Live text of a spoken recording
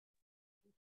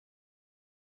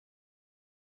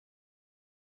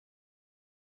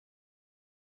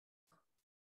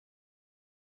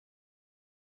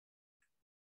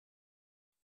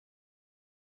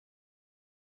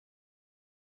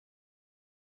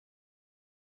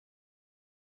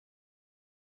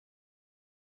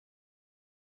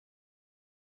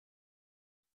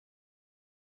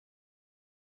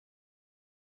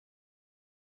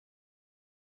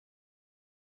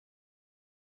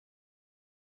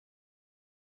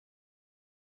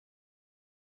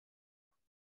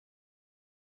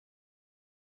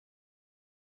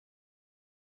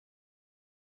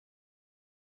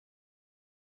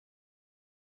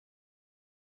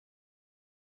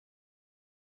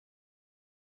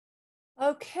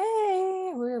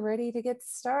Okay, we're ready to get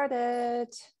started.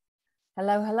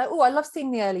 Hello, hello. Oh, I love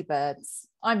seeing the early birds.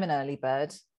 I'm an early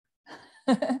bird.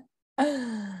 Say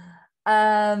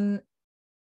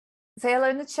hello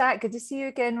in the chat. Good to see you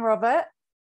again, Robert.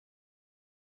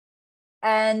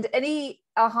 And any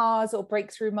ahas or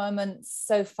breakthrough moments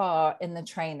so far in the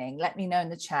training, let me know in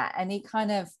the chat. Any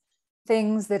kind of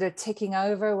things that are ticking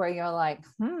over where you're like,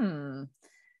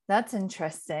 that's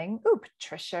interesting. Oh,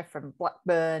 Patricia from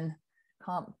Blackburn.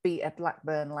 Can't beat a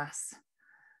Blackburn lass.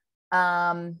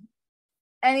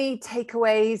 Any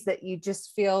takeaways that you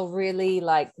just feel really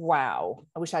like, wow,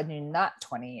 I wish I'd known that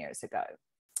 20 years ago.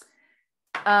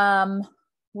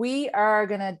 We're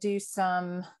going to do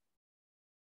some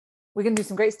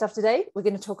great stuff today. We're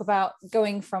going to talk about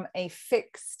going from a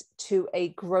fixed to a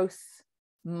growth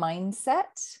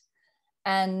mindset.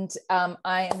 And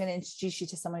I am going to introduce you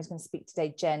to someone who's going to speak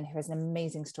today, Jen, who has an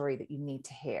amazing story that you need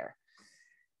to hear.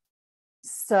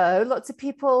 So lots of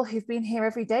people who've been here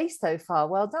every day so far.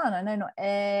 Well done. I know not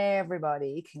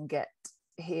everybody can get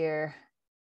here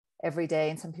every day,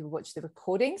 and some people watch the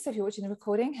recording. So if you're watching the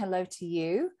recording, hello to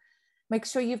you. Make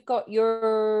sure you've got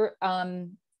your workbook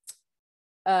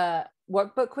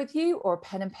with you or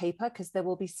pen and paper, because there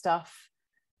will be stuff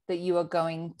that you are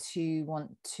going to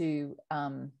want to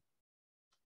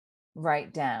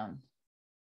write down.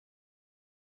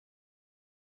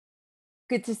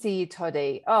 Good to see you,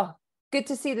 Toddy. Oh, good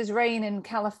to see there's rain in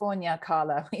California,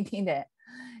 Carla. We need it.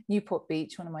 Newport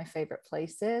Beach, one of my favorite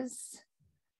places.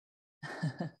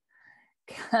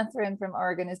 Catherine from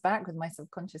Oregon is back with my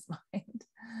subconscious mind.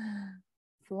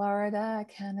 Florida,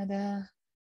 Canada,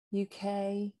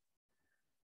 UK.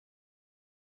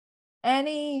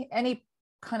 Any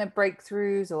kind of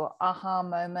breakthroughs or aha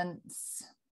moments?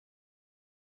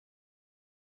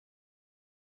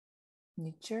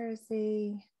 New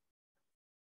Jersey.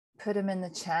 Put them in the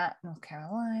chat. North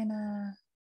Carolina.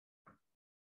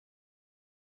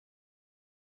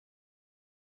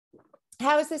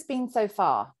 How has this been so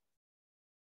far?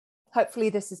 Hopefully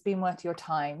this has been worth your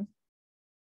time.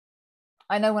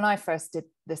 I know when I first did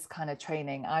this kind of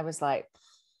training, I was like,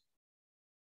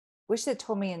 wish they'd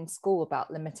taught me in school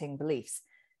about limiting beliefs.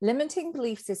 Limiting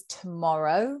beliefs is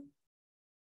tomorrow.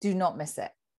 Do not miss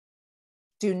it.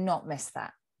 Do not miss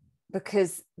that,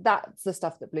 because that's the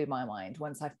stuff that blew my mind.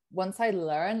 Once I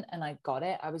learned and I got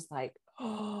it, I was like,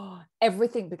 oh,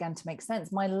 everything began to make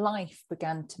sense. My life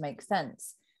began to make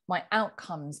sense. My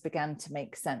outcomes began to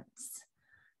make sense.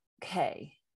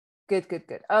 Okay, good.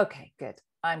 Okay, good.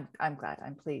 I'm glad.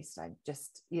 I'm pleased. I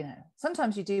just,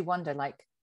 sometimes you do wonder, like,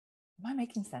 am I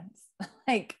making sense?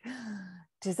 Like,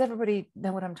 does everybody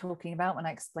know what I'm talking about when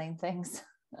I explain things?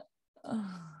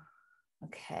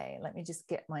 Okay, let me just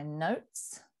get my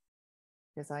notes,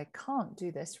 because I can't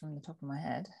do this from the top of my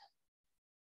head.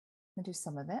 I'll do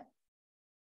some of it.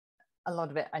 A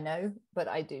lot of it I know, but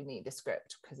I do need a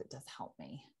script because it does help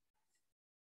me.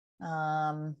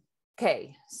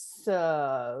 Okay,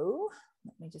 so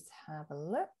let me just have a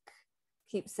look.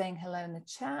 Keep saying hello in the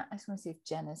chat. I just want to see if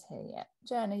Jen is here yet.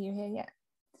 Jen, are you here yet?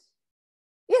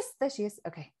 Yes, there she is.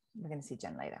 Okay, we're going to see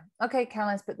Jen later. Okay,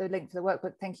 Caroline's put the link for the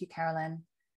workbook. Thank you, Caroline.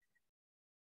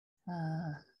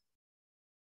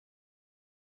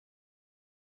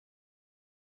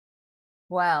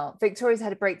 Wow, Victoria's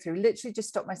had a breakthrough. Literally just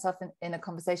stopped myself in a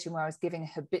conversation where I was giving a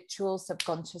habitual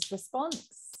subconscious response.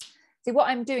 See, what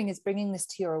I'm doing is bringing this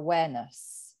to your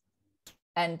awareness,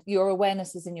 and your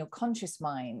awareness is in your conscious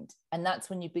mind. And that's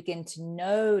when you begin to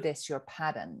notice your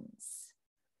patterns.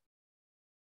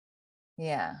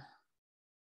 Yeah.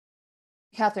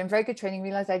 Catherine, very good training.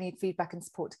 Realized I need feedback and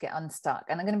support to get unstuck.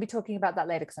 And I'm going to be talking about that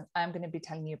later, because I'm going to be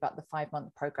telling you about the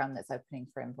 5-month program that's opening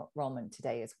for enrollment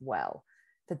today as well,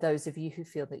 for those of you who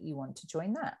feel that you want to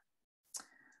join that.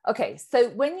 Okay, so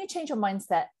when you change your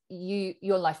mindset,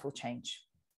 your life will change.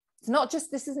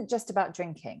 This isn't just about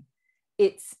drinking.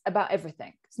 It's about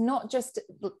everything. It's not just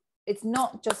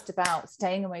about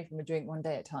staying away from a drink one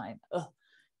day at a time. Ugh.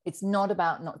 It's not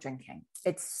about not drinking.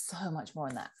 It's so much more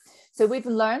than that. So we've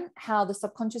learned how the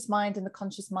subconscious mind and the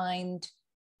conscious mind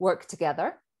work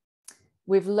together.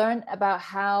 We've learned about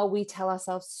how we tell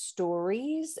ourselves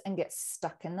stories and get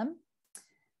stuck in them.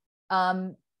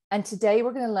 And today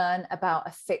we're going to learn about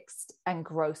a fixed and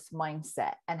growth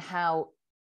mindset, and how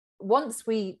once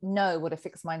we know what a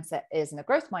fixed mindset is and a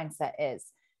growth mindset is,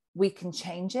 we can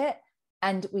change it.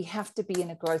 And we have to be in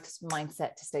a growth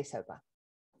mindset to stay sober.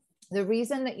 The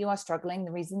reason that you are struggling,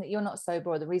 the reason that you're not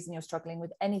sober, or the reason you're struggling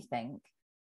with anything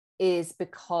is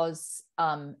because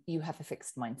you have a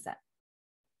fixed mindset.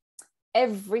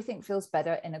 Everything feels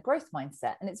better in a growth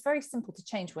mindset. And it's very simple to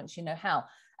change once you know how.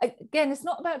 again, it's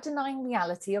not about denying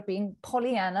reality or being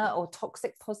Pollyanna or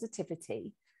toxic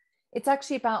positivity. It's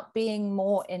actually about being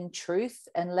more in truth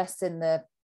and less in the,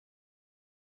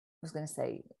 I was going to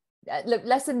say,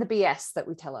 less in the BS that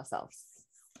we tell ourselves.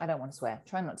 I don't want to swear.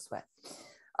 Try not to swear.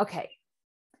 Okay.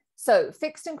 So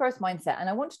fixed and growth mindset. And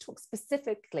I want to talk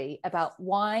specifically about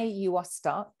why you are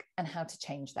stuck and how to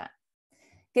change that.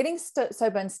 Getting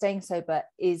sober and staying sober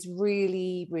is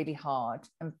really, really hard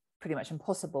and pretty much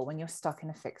impossible when you're stuck in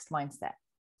a fixed mindset.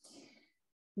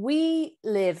 We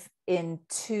live in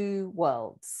two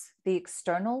worlds, the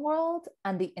external world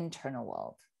and the internal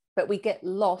world, but we get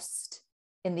lost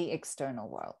in the external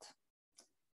world.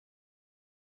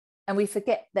 And we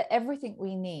forget that everything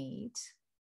we need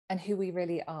and who we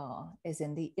really are is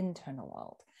in the internal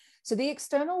world. So the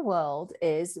external world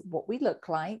is what we look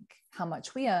like, how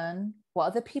much we earn, what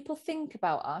other people think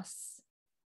about us,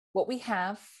 what we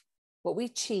have, what we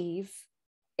achieve.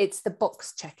 It's the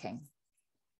box checking.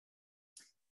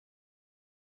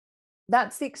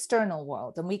 That's the external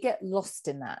world, and we get lost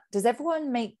in that. Does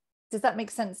that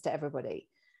make sense to everybody?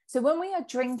 So when we are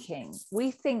drinking,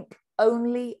 we think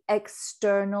only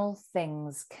external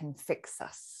things can fix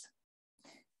us.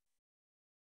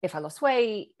 If I lost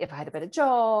weight, if I had a better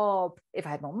job, if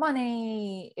I had more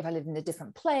money, if I lived in a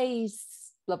different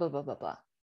place, blah, blah, blah, blah, blah.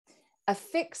 A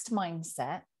fixed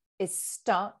mindset is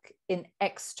stuck in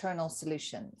external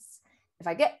solutions. If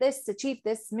I get this, achieve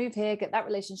this, move here, get that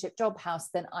relationship, job, house,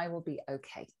 then I will be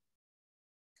okay.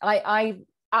 I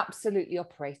absolutely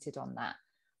operated on that.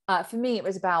 For me, it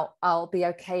was about I'll be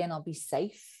okay and I'll be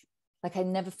safe. Like I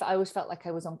always felt like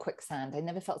I was on quicksand. I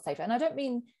never felt safe. And I don't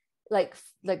mean like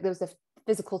there was a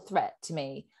physical threat to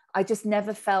me. I just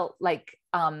never felt like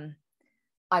I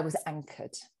was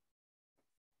anchored.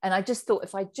 And I just thought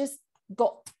if I just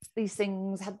got these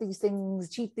things, had these things,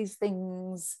 achieved these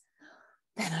things,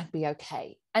 then I'd be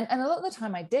okay. And a lot of the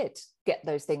time I did get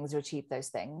those things or achieve those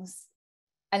things.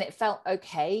 And it felt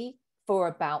okay for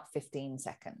about 15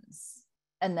 seconds.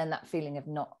 And then that feeling of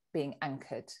not being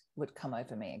anchored would come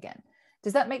over me again.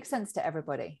 Does that make sense to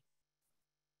everybody?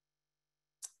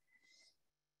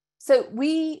 So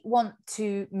we want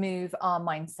to move our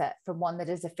mindset from one that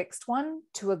is a fixed one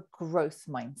to a growth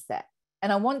mindset.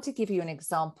 And I want to give you an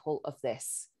example of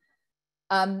this.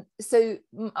 So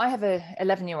I have a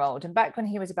 11-year-old, and back when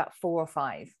he was about 4 or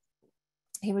 5,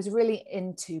 he was really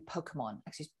into Pokemon.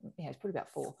 Actually, yeah, he's probably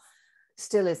about 4.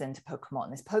 Still is into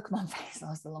Pokemon. This Pokemon phase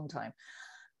lasts a long time.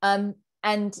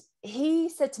 And he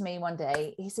said to me one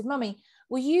day, he said, "Mummy,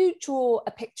 will you draw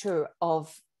a picture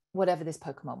of whatever this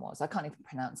Pokemon was?" I can't even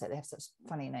pronounce it. They have such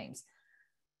funny names.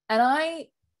 And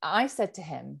I said to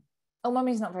him, "Oh,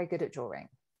 Mummy's not very good at drawing.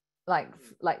 That's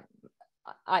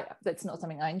not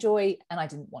something I enjoy, and I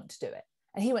didn't want to do it."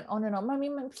 And he went on and on, "Mummy,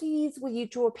 please, will you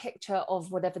draw a picture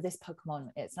of whatever this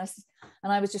Pokemon is?"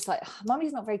 And I was just like,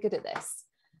 "Mummy's not very good at this,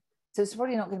 so it's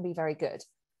probably not going to be very good."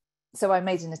 So I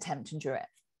made an attempt and drew it.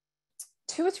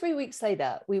 2 or 3 weeks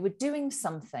later, we were doing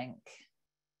something.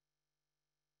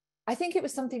 I think it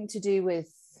was something to do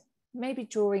with maybe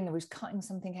drawing, or was cutting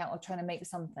something out or trying to make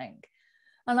something.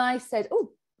 And I said,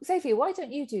 "Oh, Xavier, why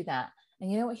don't you do that?" And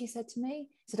you know what he said to me?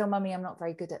 He said, "Oh, Mummy, I'm not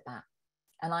very good at that."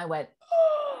 And I went,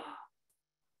 oh.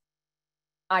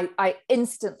 I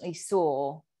instantly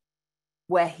saw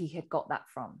where he had got that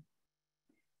from.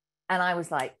 And I was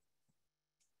like,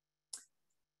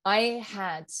 I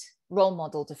had role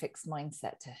modeled a fixed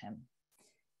mindset to him.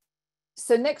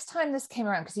 So next time this came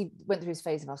around, because he went through his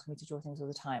phase of asking me to draw things all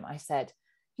the time, I said,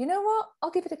 "You know what?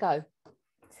 I'll give it a go.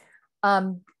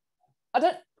 I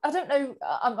don't know.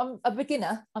 I'm a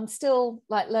beginner. I'm still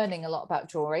like learning a lot about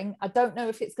drawing. I don't know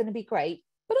if it's going to be great,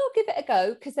 but I'll give it a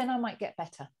go because then I might get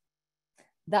better."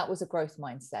 That was a growth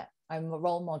mindset. I'm a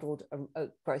role modeled a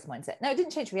growth mindset. Now, it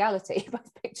didn't change reality.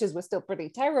 Both pictures were still pretty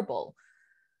terrible,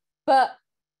 but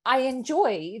I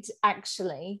enjoyed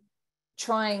actually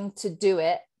trying to do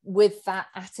it with that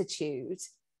attitude.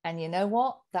 And you know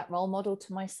what? That role model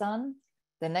to my son,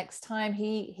 the next time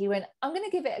he went, "I'm going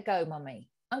to give it a go, Mummy.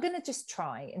 I'm going to just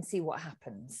try and see what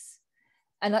happens."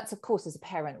 And that's, of course, as a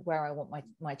parent, where I want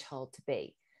my child to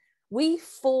be. We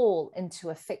fall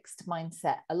into a fixed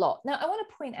mindset a lot. Now, I want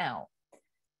to point out,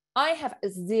 I have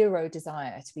zero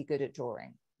desire to be good at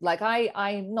drawing. Like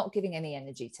I'm not giving any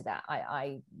energy to that.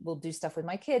 I will do stuff with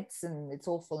my kids and it's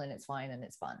awful and it's fine and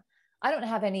it's fun. I don't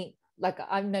have any,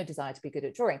 I have no desire to be good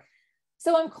at drawing.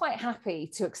 So I'm quite happy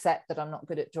to accept that I'm not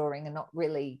good at drawing and not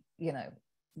really,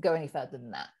 go any further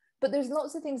than that. But there's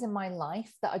lots of things in my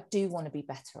life that I do want to be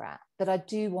better at, that I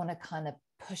do want to kind of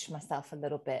push myself a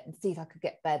little bit and see if I could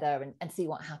get better and see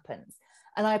what happens.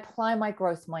 And I apply my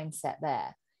growth mindset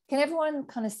there. Can everyone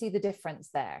kind of see the difference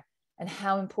there and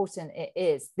how important it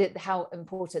is, how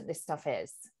important this stuff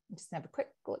is? Just have a quick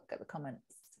look at the comments.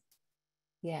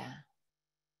 Yeah.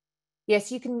 Yes,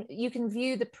 you can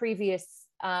view the previous,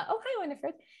 oh, hi,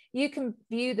 Winifred. You can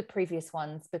view the previous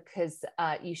ones because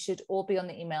you should all be on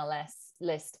the email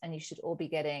list and you should all be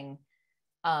getting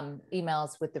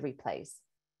emails with the replays.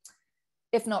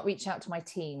 If not, reach out to my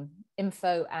team,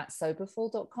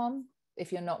 info@soberful.com,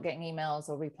 if you're not getting emails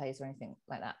or replays or anything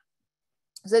like that.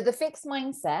 So the fixed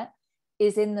mindset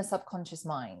is in the subconscious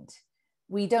mind.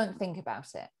 We don't think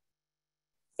about it.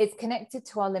 It's connected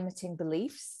to our limiting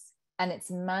beliefs and it's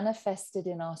manifested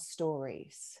in our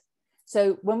stories.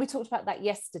 So when we talked about that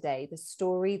yesterday, the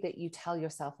story that you tell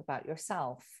yourself about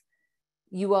yourself,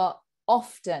 you are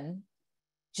often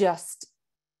just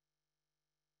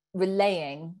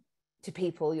relaying to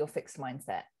people your fixed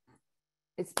mindset.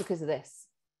 It's because of this.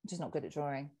 I'm just not good at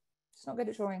drawing. Just not good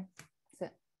at drawing.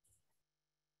 That's it.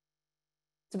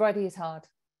 Sobriety is hard.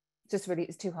 Just really,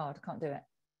 it's too hard. I can't do it.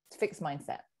 It's a fixed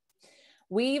mindset.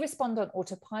 We respond on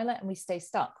autopilot and we stay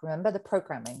stuck. Remember the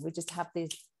programming. We just have these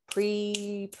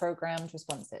pre-programmed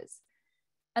responses.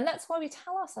 And that's why we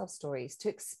tell ourselves stories, to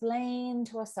explain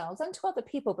to ourselves and to other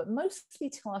people, but mostly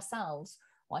to ourselves,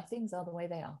 why things are the way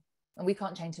they are. And we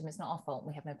can't change them. It's not our fault.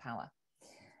 We have no power.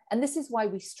 And this is why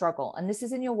we struggle. And this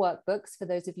is in your workbooks for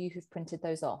those of you who've printed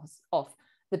those off.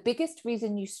 The biggest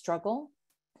reason you struggle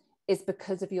is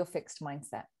because of your fixed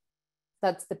mindset.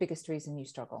 That's the biggest reason you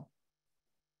struggle.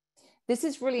 This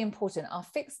is really important. Our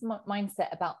fixed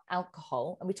mindset about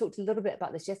alcohol, and we talked a little bit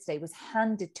about this yesterday, was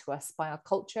handed to us by our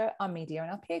culture, our media,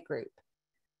 and our peer group.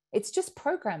 It's just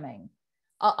programming.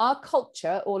 Our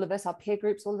culture, all of us, our peer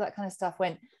groups, all of that kind of stuff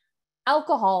went,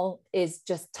 alcohol is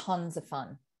just tons of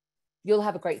fun. You'll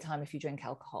have a great time if you drink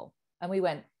alcohol. And we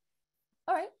went,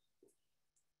 all right.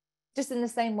 Just in the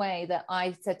same way that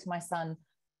I said to my son,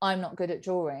 I'm not good at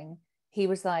drawing. He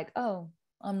was like, oh,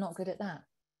 I'm not good at that.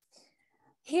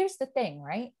 Here's the thing,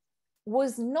 right?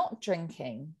 Was not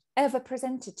drinking ever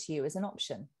presented to you as an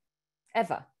option?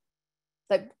 Ever?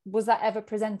 Like, was that ever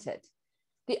presented?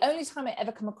 The only time I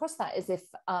ever come across that is if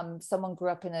someone grew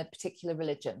up in a particular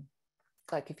religion,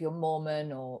 like if you're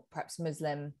Mormon or perhaps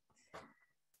Muslim.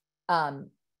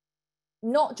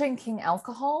 Not drinking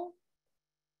alcohol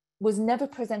was never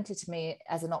presented to me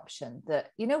as an option.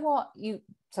 That, you know what,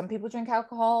 some people drink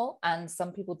alcohol and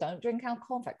some people don't drink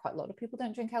alcohol. In fact, quite a lot of people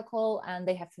don't drink alcohol and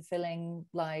they have fulfilling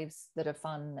lives that are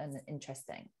fun and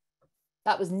interesting.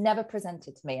 That was never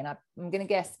presented to me. And I'm going to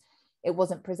guess it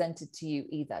wasn't presented to you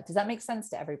either. Does that make sense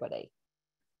to everybody?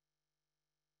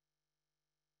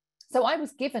 So I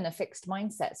was given a fixed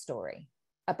mindset story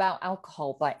about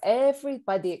alcohol by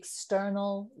the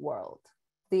external world.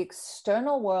 The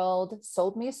external world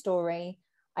sold me a story.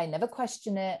 I never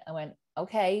questioned it. I went,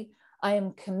 okay, I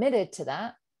am committed to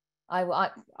that. I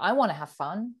want to have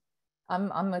fun.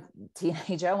 I'm a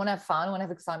teenager. I want to have fun. I want to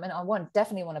have excitement. I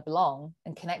definitely want to belong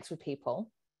and connect with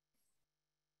people.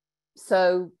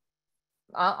 So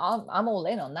I'm all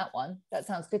in on that one. That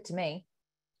sounds good to me.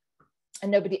 And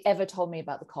nobody ever told me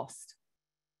about the cost.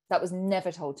 That was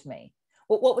never told to me.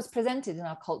 What was presented in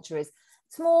our culture is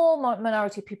small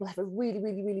minority of people have a really,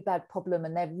 really, really bad problem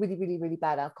and they're really, really, really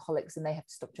bad alcoholics and they have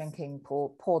to stop drinking,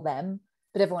 poor them,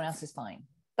 but everyone else is fine.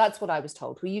 That's what I was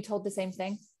told. Were you told the same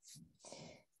thing?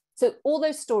 So all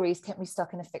those stories kept me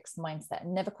stuck in a fixed mindset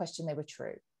and never questioned they were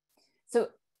true. So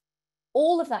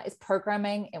all of that is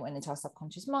programming. It went into our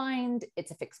subconscious mind.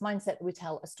 It's a fixed mindset that we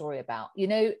tell a story about. You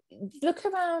know, look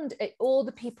around at all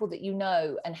the people that you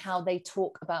know and how they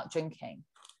talk about drinking.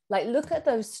 Like, look at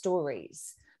those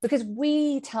stories, because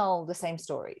we tell the same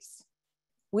stories.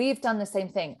 We've done the same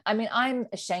thing. I mean, I'm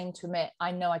ashamed to admit,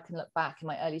 I know I can look back in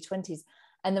my early 20s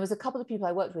and there was a couple of people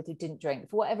I worked with who didn't drink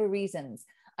for whatever reasons.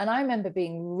 And I remember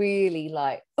being really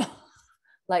like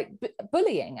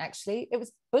bullying, actually. It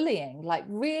was bullying, like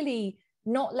really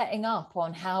not letting up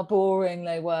on how boring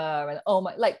they were. And oh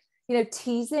my, like, you know,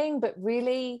 teasing, but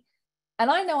really.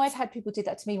 And I know I've had people do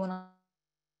that to me when I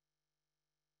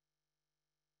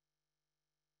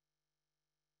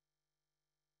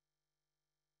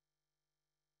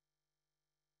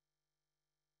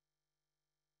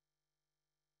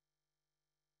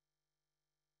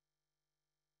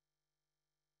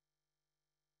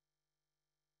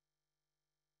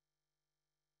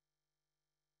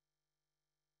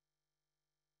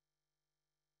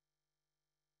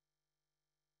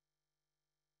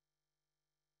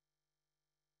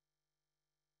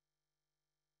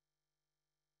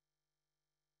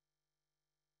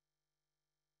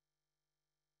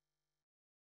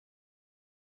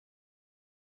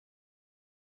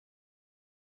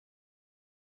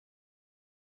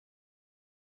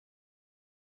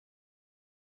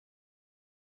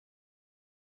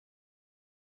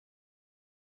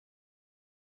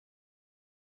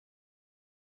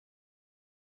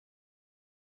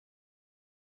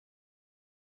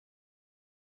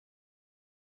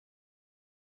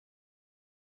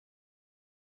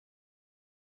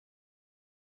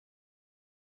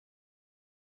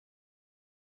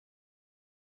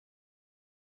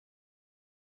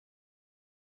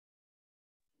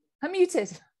I'm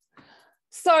muted.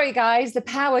 Sorry, guys. The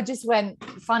power just went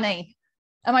funny.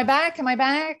 Am I back? Am I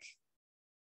back?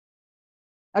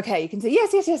 Okay, you can see.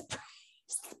 Yes, yes, yes.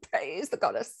 Praise the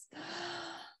goddess.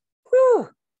 Whew.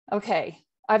 Okay.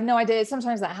 I have no idea.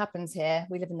 Sometimes that happens here.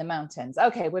 We live in the mountains.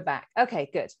 Okay, we're back. Okay,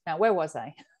 good. Now, where was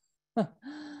I?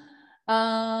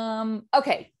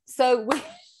 Okay, so we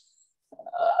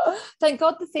thank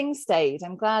God the thing stayed.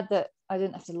 I'm glad that I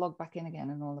didn't have to log back in again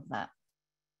and all of that.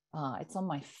 It's on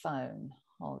my phone.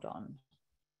 Hold on.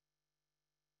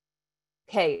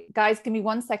 Okay, guys, give me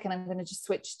 1 second. I'm going to just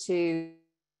switch to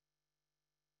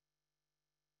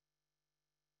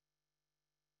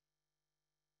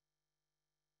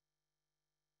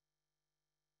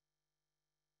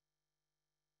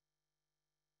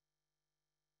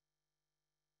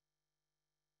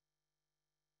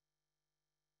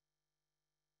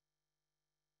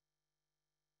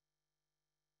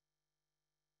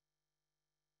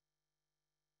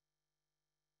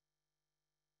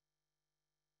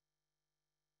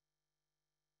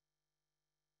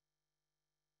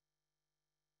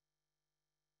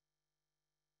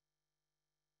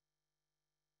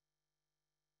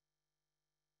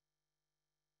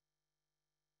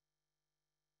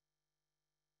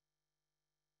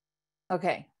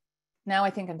okay. Now I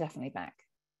think I'm definitely back.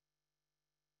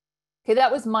 Okay, that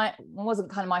was wasn't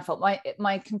kind of my fault.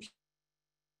 My computer.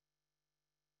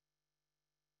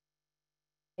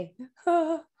 Okay.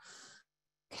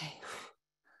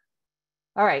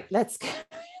 All right, let's go.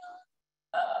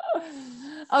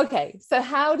 Okay, so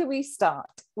how do we start?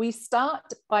 We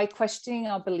start by questioning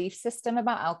our belief system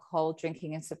about alcohol,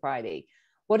 drinking, and sobriety.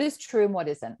 What is true and what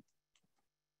isn't?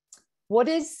 What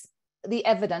is the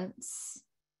evidence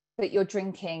that your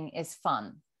drinking is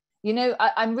fun? You know,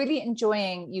 I'm really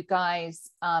enjoying you guys'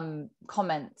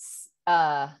 comments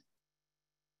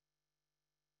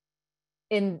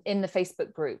in the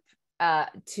Facebook group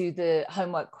to the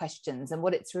homework questions and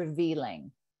what it's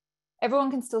revealing.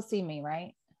 Everyone can still see me,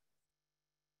 right?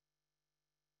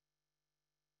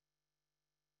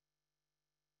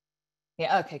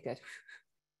 Yeah, okay, good.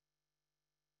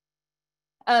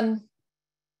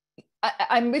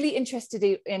 I'm really interested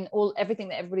in everything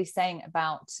that everybody's saying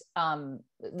about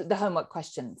the homework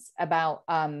questions, about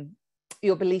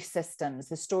your belief systems,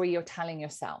 the story you're telling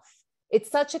yourself.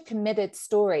 It's such a committed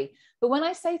story. But when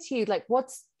I say to you, like,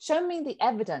 show me the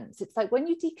evidence, it's like when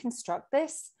you deconstruct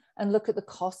this and look at the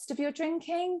cost of your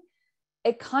drinking,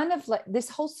 it kind of like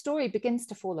this whole story begins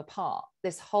to fall apart.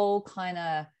 This whole kind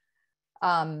of,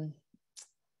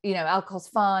 you know, alcohol's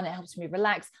fun, it helps me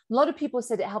relax. A lot of people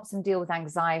said it helps them deal with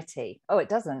anxiety. Oh, it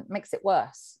doesn't, it makes it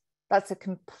worse. That's a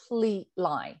complete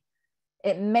lie.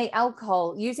 Using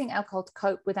alcohol to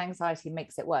cope with anxiety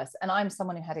makes it worse. And I'm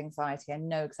someone who had anxiety. I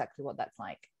know exactly what that's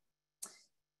like.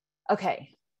 Okay.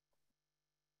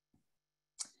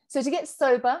 So to get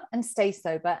sober and stay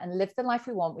sober and live the life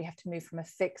we want, we have to move from a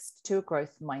fixed to a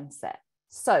growth mindset.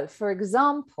 So for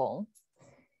example,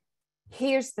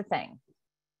 here's the thing.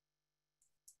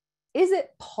 Is it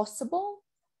possible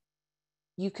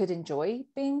you could enjoy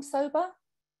being sober?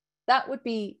 That's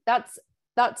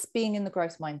being in the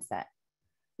growth mindset.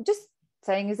 I'm just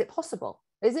saying, is it possible?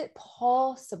 Is it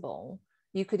possible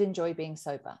you could enjoy being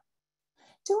sober?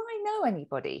 Do I know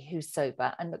anybody who's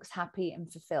sober and looks happy and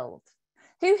fulfilled?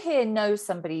 Who here knows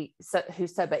somebody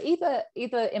who's sober, either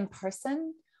in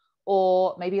person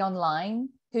or maybe online,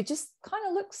 who just kind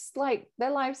of looks like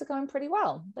their lives are going pretty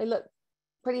well? They look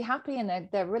pretty happy and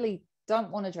they really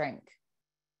don't want to drink.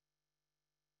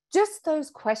 Just those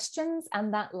questions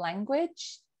and that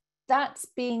language, that's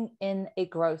being in a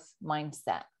growth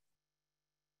mindset.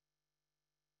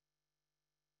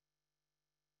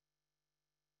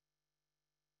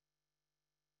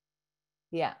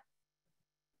 Yeah.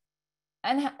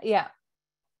 And yeah.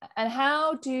 And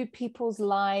how do people's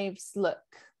lives look?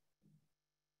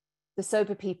 The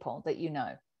sober people that you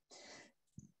know.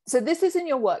 So this is in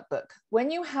your workbook.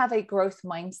 When you have a growth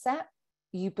mindset,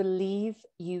 you believe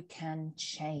you can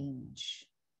change.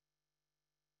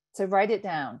 So write it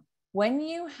down. When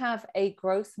you have a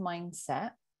growth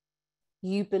mindset,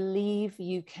 you believe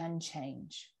you can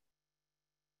change.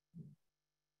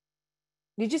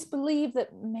 You just believe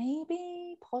that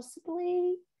maybe,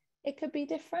 possibly, it could be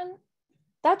different.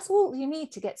 That's all you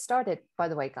need to get started, by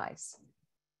the way, guys.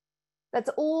 That's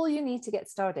all you need to get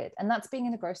started. And that's being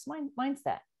in a growth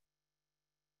mindset.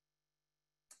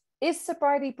 Is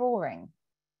sobriety boring?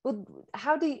 Well,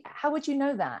 how would you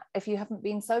know that if you haven't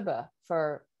been sober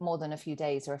for more than a few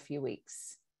days or a few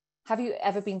weeks? Have you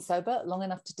ever been sober long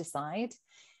enough to decide?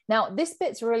 Now, this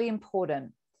bit's really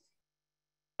important.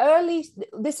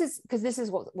 This is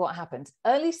what happened.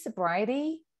 Early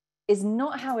sobriety is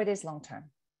not how it is long term.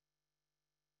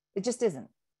 It just isn't.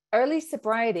 Early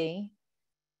sobriety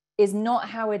is not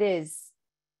how it is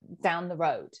down the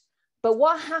road. But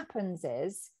what happens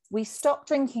is we stop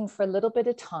drinking for a little bit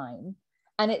of time,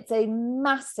 and it's a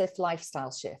massive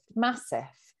lifestyle shift, massive.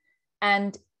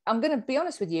 And I'm going to be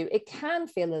honest with you, it can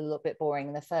feel a little bit boring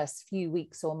in the first few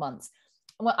weeks or months.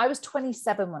 Well, I was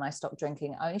 27 when I stopped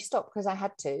drinking. I only stopped because I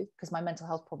had to, because my mental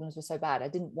health problems were so bad. I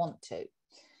didn't want to.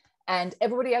 And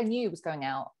everybody I knew was going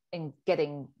out and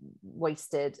getting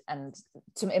wasted and,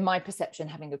 in my perception,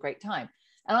 having a great time.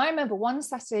 And I remember one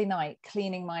Saturday night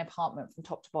cleaning my apartment from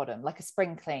top to bottom, like a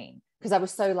spring clean, because I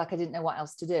was so like, I didn't know what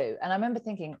else to do. And I remember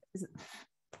thinking, is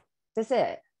this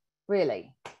it?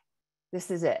 Really?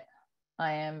 This is it.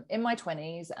 I am in my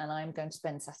 20s and I'm going to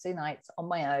spend Saturday nights on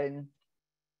my own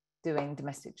doing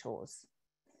domestic chores.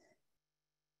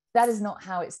 That is not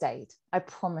how it stayed. I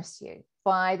promise you.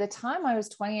 By the time I was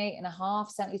 28 and a half,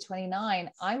 certainly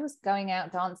 29, I was going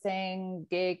out dancing,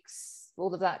 gigs,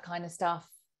 all of that kind of stuff,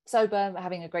 sober,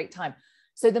 having a great time.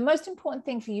 So the most important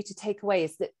thing for you to take away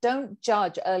is that don't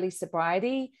judge early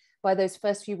sobriety by those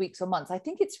first few weeks or months. I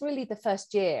think it's really the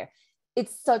first year.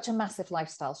 It's such a massive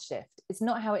lifestyle shift. It's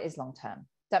not how it is long term.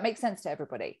 That makes sense to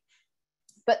everybody.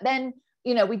 But then,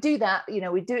 you know, we do that, you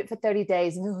know, we do it for 30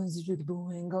 days and this is really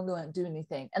boring, can't go out and do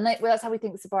anything. And that's how we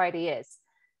think sobriety is.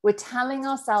 We're telling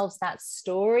ourselves that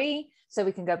story so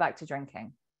we can go back to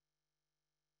drinking.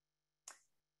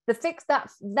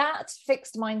 That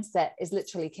fixed mindset is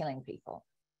literally killing people.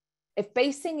 If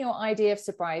basing your idea of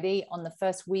sobriety on the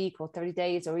first week or 30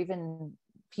 days or even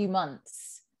few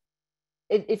months,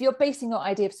 if you're basing your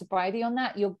idea of sobriety on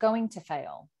that, you're going to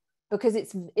fail, because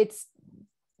it's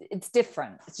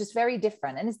different. It's just very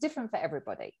different, and it's different for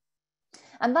everybody.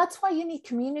 And that's why you need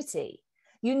community.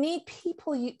 You need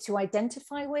people to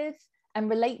identify with and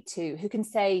relate to, who can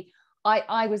say,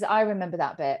 I remember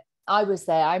that bit. I was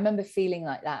there. I remember feeling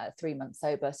like that at 3 months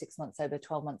sober, 6 months sober,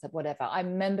 12 months sober, whatever. I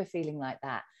remember feeling like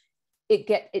that.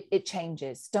 It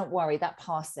changes. Don't worry, that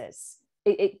passes.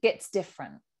 It gets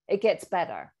different. It gets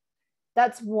better.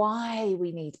 That's why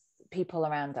we need people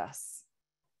around us.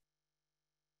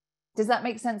 Does that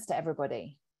make sense to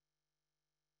everybody?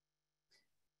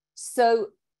 So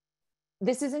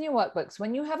this is in your workbooks.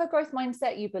 When you have a growth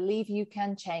mindset, you believe you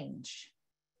can change.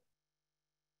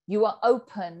 You are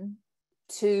open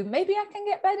to, maybe I can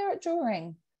get better at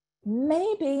drawing.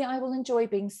 Maybe I will enjoy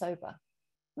being sober.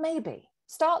 Maybe.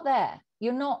 Start there.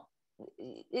 You're not,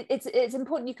 it's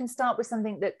important you can start with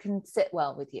something that can sit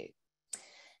well with you.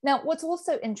 Now, what's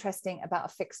also interesting about a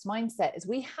fixed mindset is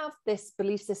we have this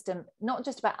belief system, not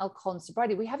just about alcohol and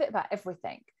sobriety, we have it about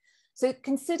everything. So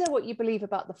consider what you believe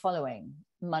about the following: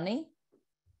 money,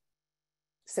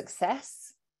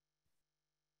 success,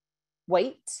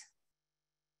 weight,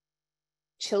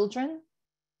 children,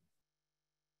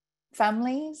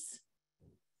 families,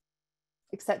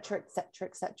 etc., etc.,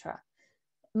 etc.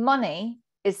 Money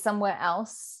is somewhere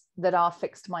else that our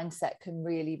fixed mindset can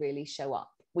really, really show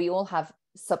up. We all have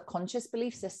subconscious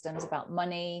belief systems about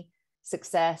money,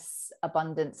 success,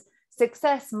 abundance.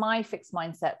 Success, my fixed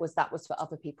mindset was that was for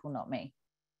other people, not me.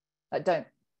 My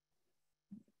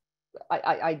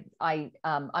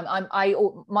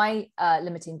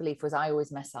limiting belief was I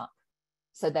always mess up.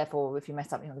 So therefore, if you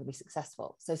mess up, you're not going to be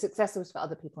successful. So success was for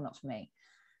other people, not for me.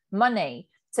 Money.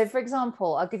 So for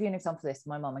example, I'll give you an example of this,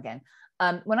 my mom again.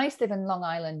 When I used to live in Long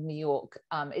Island, New York,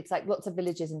 it's like lots of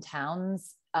villages and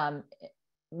towns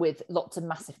with lots of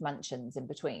massive mansions in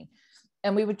between.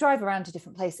 And we would drive around to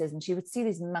different places and she would see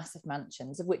these massive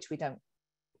mansions, of which we don't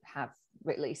have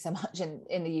really so much in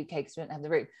the UK because we don't have the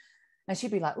roof. And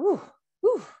she'd be like, ooh,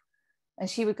 ooh. And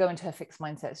she would go into her fixed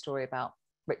mindset story about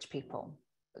rich people.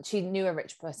 She knew a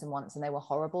rich person once and they were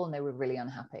horrible and they were really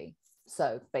unhappy.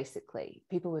 So basically,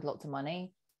 people with lots of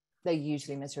money, they're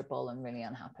usually miserable and really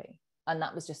unhappy. And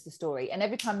that was just the story. And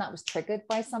every time that was triggered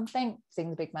by something,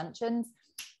 seeing the big mansions,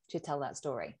 she'd tell that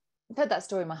story. I've heard that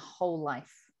story my whole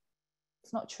life.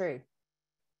 It's not true.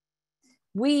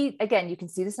 Again, you can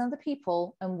see this in other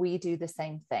people and we do the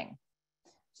same thing.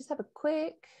 Just have a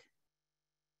quick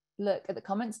look at the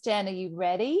comments. Jen, are you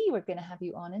ready? We're going to have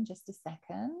you on in just a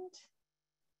second.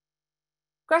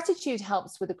 Gratitude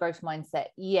helps with a growth mindset,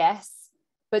 yes,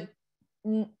 but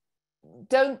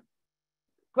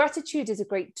gratitude is a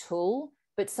great tool,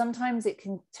 but sometimes it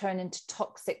can turn into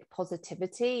toxic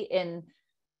positivity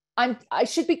I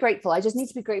should be grateful. I just need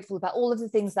to be grateful about all of the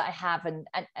things that I have.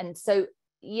 And so,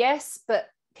 yes, but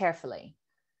carefully.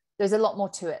 There's a lot more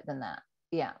to it than that.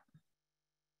 Yeah.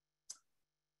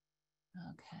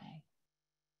 Okay.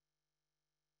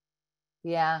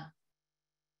 Yeah.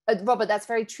 Robert, that's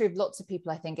very true of lots of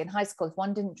people. I think in high school, if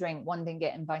one didn't drink, one didn't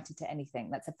get invited to anything.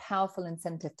 That's a powerful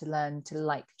incentive to learn to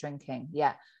like drinking.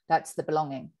 Yeah, that's the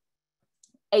belonging.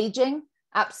 Aging,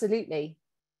 absolutely.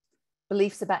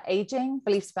 Beliefs about aging,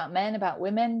 beliefs about men, about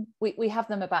women, we have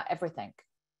them about everything.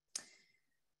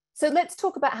 So let's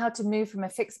talk about how to move from a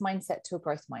fixed mindset to a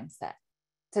growth mindset.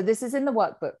 So this is in the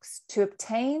workbooks. To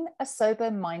obtain a sober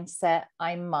mindset,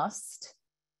 I must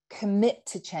commit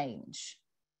to change,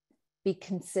 be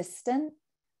consistent,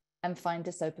 and find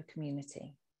a sober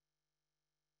community.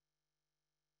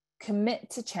 Commit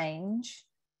to change,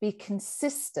 be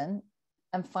consistent,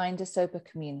 and find a sober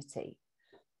community.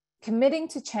 Committing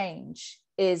to change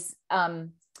is,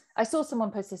 I saw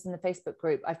someone post this in the Facebook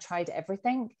group, I've tried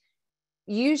everything.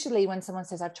 Usually when someone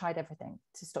says I've tried everything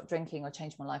to stop drinking or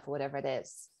change my life or whatever it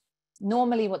is,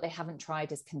 normally what they haven't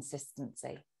tried is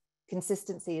consistency.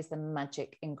 Consistency is the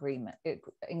magic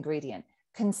ingredient.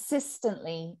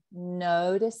 Consistently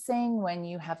noticing when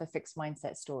you have a fixed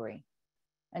mindset story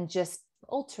and just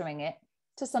altering it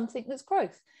to something that's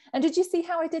growth. And did you see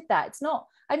how I did that? It's not,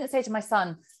 I didn't say to my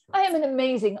son, I am an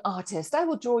amazing artist, I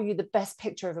will draw you the best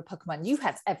picture of a Pokemon you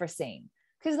have ever seen,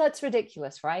 because that's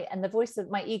ridiculous, right? And the voice of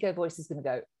my ego voice is going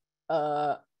to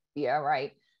go, yeah,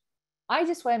 right. I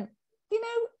just went, you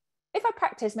know, if I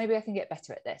practice, maybe I can get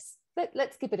better at this.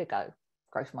 Let's give it a go.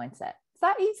 Growth mindset. It's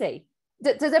that easy.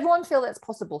 Does everyone feel that's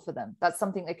possible for them? That's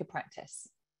something they could practice.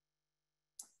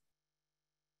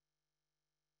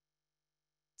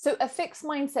 So a fixed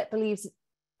mindset believes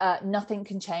nothing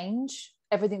can change.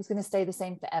 Everything's going to stay the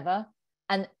same forever.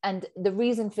 And the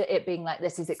reason for it being like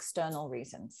this is external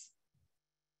reasons.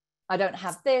 I don't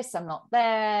have this, I'm not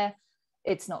there,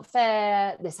 it's not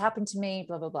fair, this happened to me,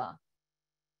 blah, blah, blah.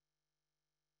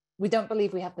 We don't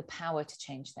believe we have the power to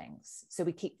change things. So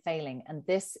we keep failing. And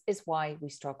this is why we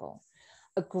struggle.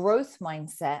 A growth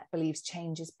mindset believes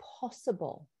change is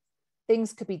possible.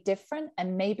 Things could be different.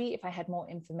 And maybe if I had more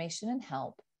information and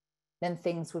help, then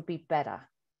things would be better.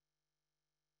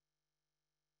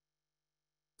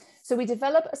 So we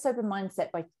develop a sober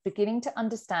mindset by beginning to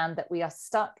understand that we are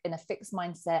stuck in a fixed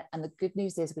mindset. And the good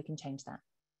news is we can change that.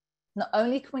 Not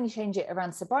only can we change it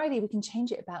around sobriety, we can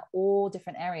change it about all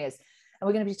different areas. And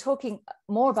we're going to be talking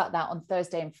more about that on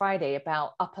Thursday and Friday,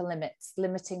 about upper limits,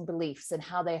 limiting beliefs, and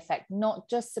how they affect not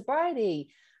just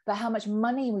sobriety, but how much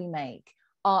money we make,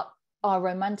 our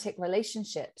romantic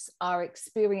relationships, our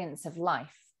experience of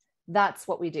life. That's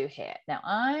what we do here. Now,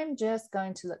 I'm just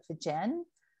going to look for Jen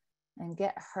and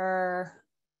get her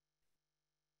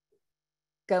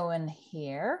going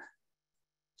here.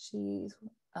 She's,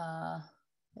 there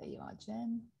you are,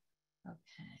 Jen.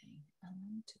 Okay, I'm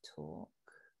going to talk.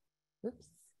 Oops.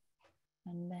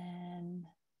 And then,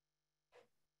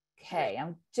 okay,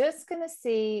 I'm just going to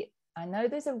see, I know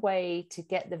there's a way to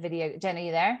get the video. Jen, are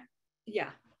you there? Yeah.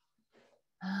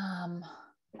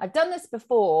 I've done this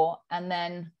before, and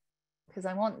then, because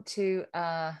I want to,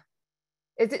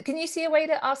 can you see a way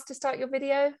to ask to start your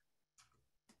video?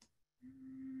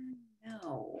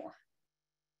 No.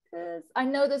 Because I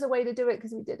know there's a way to do it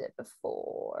because we did it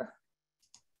before.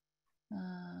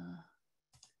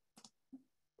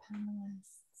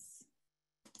 Panelists.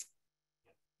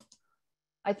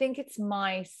 I think it's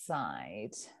my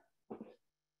side.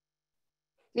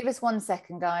 Give us 1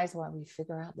 second, guys, while we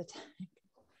figure out the tag.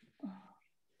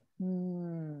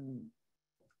 And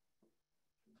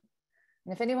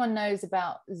if anyone knows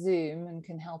about Zoom and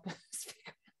can help us figure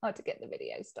out how to get the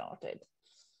video started.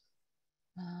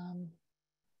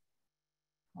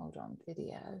 Hold on,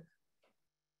 video.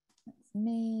 That's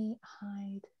me,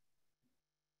 hide.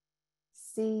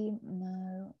 See,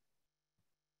 no.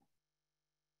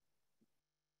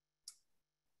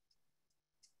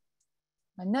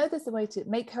 I know there's a way to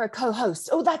make her a co-host.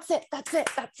 Oh, that's it, that's it,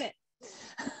 that's it.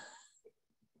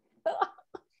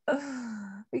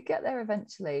 We get there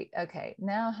eventually. Okay,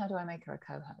 now how do I make her a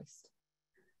co-host?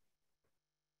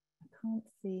 I can't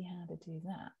see how to do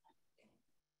that.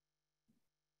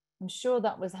 I'm sure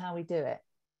that was how we do it.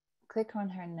 Click on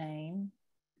her name.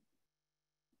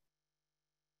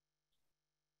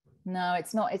 No,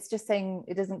 it's not. It's just saying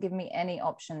it doesn't give me any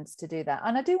options to do that.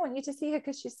 And I do want you to see her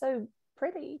because she's so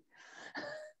pretty.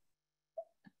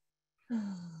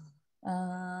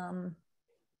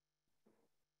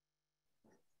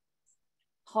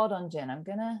 Hold on, Jen. I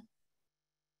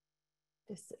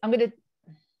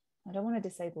don't want to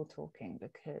disable talking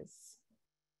because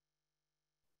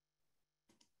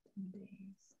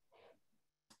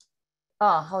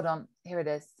hold on. Here it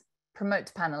is. Promote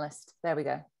to panelist. There we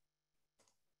go.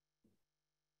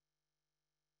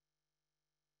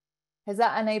 Has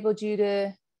that enabled you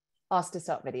to ask to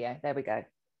start video? There we go.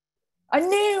 I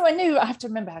knew. I have to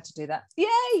remember how to do that.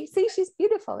 Yay! See, she's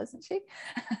beautiful, isn't she?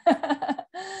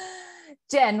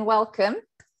 Jen, welcome.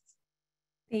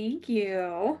 Thank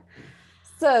you.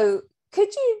 So,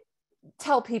 could you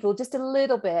tell people just a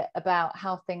little bit about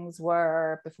how things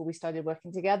were before we started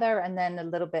working together, and then a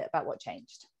little bit about what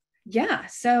changed? Yeah.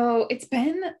 So it's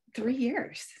been 3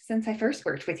 years since I first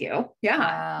worked with you. Yeah.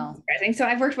 Wow. So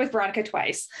I've worked with Veronica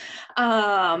twice.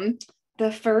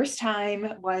 The first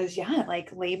time was,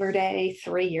 like Labor Day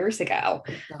 3 years ago.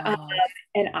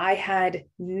 And I had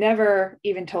never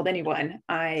even told anyone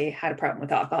I had a problem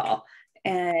with alcohol.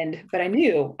 But I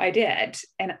knew I did.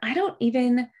 And I don't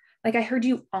even, like, I heard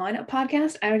you on a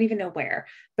podcast. I don't even know where,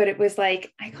 but it was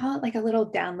like, I call it like a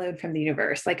little download from the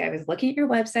universe. Like, I was looking at your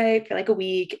website for like a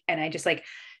week, and I just like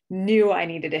knew I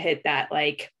needed to hit that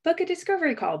like book a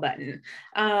discovery call button.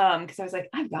 Cause I was like,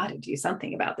 I've got to do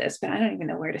something about this, but I don't even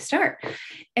know where to start.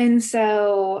 And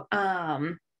so,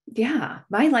 my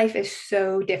life is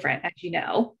so different, as you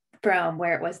know, from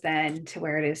where it was then to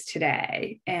where it is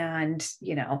today. And,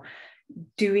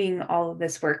 doing all of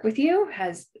this work with you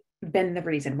has been the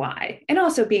reason why. And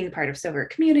also being part of sober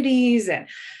communities and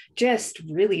just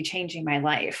really changing my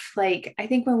life. Like, I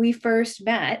think when we first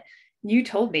met, you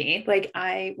told me like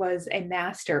I was a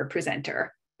master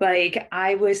presenter. Like,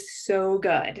 I was so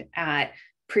good at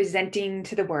presenting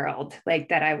to the world, like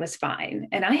that I was fine.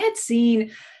 And I had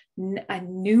seen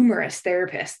numerous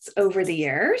therapists over the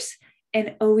years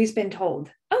and always been told,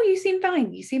 oh, you seem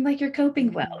fine. You seem like you're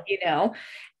coping well,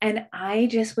 And I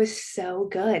just was so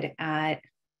good at,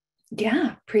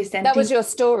 presenting. That was your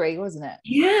story, wasn't it?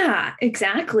 Yeah,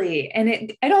 exactly. And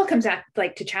it all comes back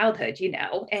like to childhood,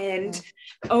 and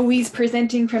always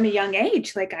presenting from a young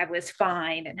age, like I was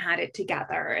fine and had it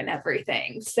together and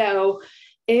everything. So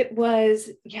it was,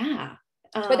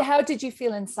 But how did you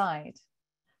feel inside?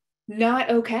 Not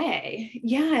okay.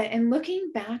 Yeah. And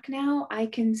looking back now, I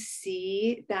can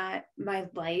see that my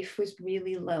life was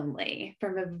really lonely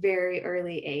from a very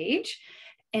early age.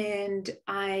 And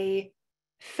I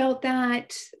felt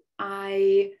that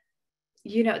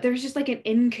there was just like an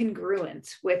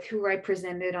incongruence with who I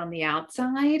presented on the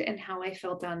outside and how I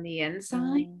felt on the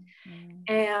inside.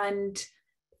 And,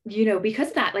 because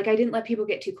of that, like, I didn't let people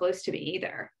get too close to me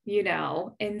either,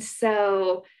 and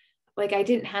so like, I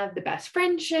didn't have the best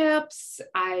friendships.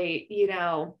 I,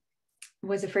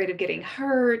 was afraid of getting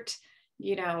hurt.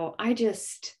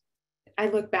 I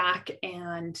look back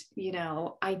and,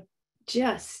 I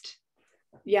just,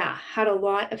 had a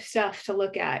lot of stuff to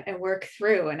look at and work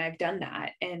through. And I've done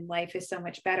that, and life is so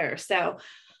much better. So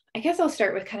I guess I'll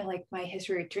start with kind of like my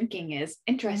history of drinking is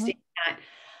interesting that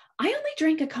I only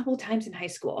drank a couple times in high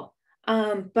school.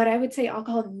 But I would say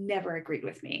alcohol never agreed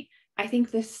with me. I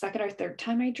think the second or third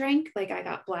time I drank, like I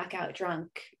got blackout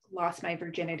drunk, lost my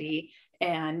virginity,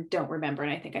 and don't remember.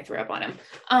 And I think I threw up on him.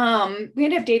 We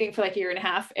ended up dating for like a year and a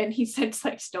half, and he's since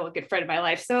like still a good friend of my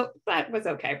life. So that was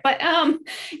okay. But,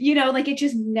 like it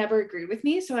just never agreed with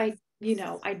me. So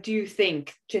I do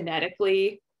think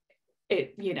genetically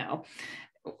it,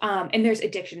 and there's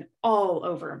addiction all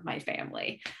over my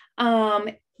family.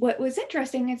 What was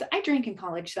interesting is I drank in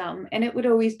college some, and it would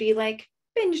always be like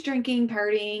binge drinking,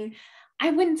 partying. I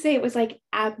wouldn't say it was like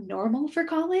abnormal for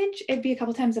college. It'd be a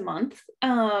couple times a month,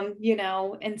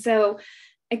 and so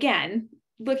again,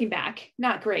 looking back,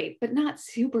 not great, but not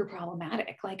super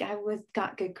problematic. Like I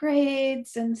got good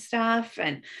grades and stuff.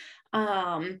 And,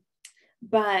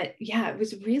 but yeah, it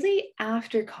was really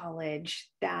after college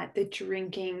that the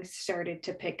drinking started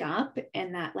to pick up,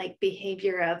 and that like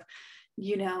behavior of,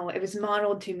 it was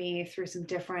modeled to me through some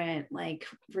different like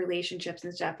relationships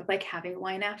and stuff of like having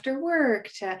wine after work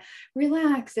to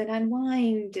relax and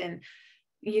unwind. And,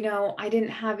 I didn't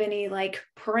have any like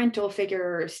parental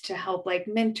figures to help like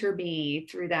mentor me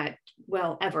through that,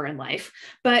 well, ever in life.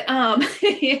 But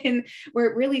and where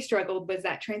it really struggled was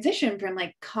that transition from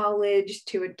like college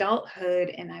to adulthood.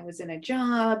 And I was in a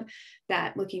job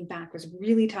that, looking back, was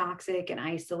really toxic and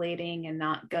isolating and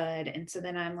not good. And so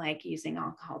then I'm like using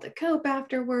alcohol to cope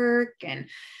after work. And,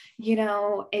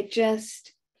 it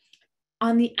just,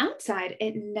 on the outside,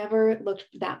 it never looked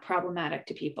that problematic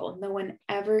to people. No one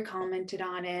ever commented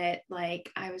on it.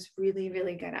 Like I was really,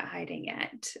 really good at hiding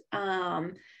it.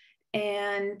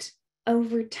 And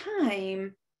over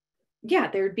time,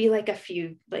 there'd be like a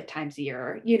few like times a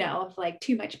year, of like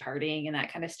too much partying and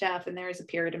that kind of stuff. And there was a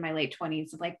period in my late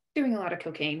 20s of like doing a lot of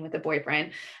cocaine with a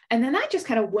boyfriend. And then that just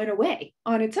kind of went away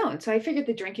on its own. So I figured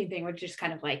the drinking thing would just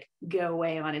kind of like go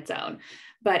away on its own.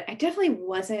 But I definitely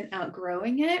wasn't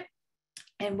outgrowing it.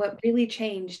 And what really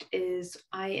changed is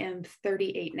I am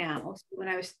 38 now. So when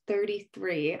I was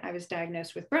 33, I was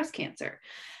diagnosed with breast cancer,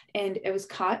 and it was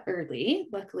caught early.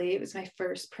 Luckily, it was my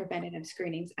first preventative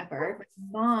screenings ever.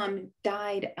 My mom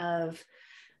died of,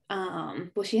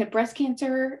 well, she had breast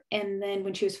cancer, and then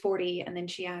when she was 40, and then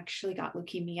she actually got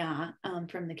leukemia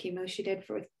from the chemo she did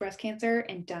with breast cancer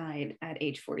and died at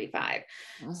age 45.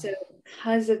 So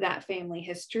because of that family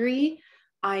history,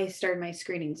 I started my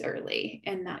screenings early,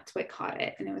 and that's what caught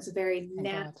it. And it was a very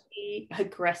nasty,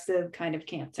 aggressive kind of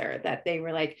cancer that they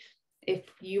were like, if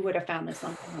you would have found this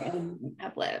lump in your own, you wouldn't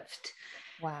have lived.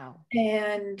 Wow.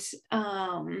 And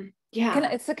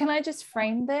yeah. Can I just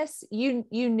frame this? You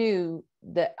knew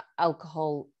that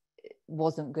alcohol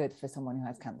wasn't good for someone who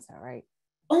has cancer, right?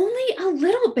 Only a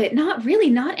little bit, not really,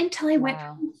 not until I went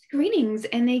through screenings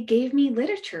and they gave me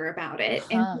literature about it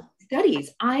and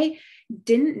studies. I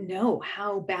didn't know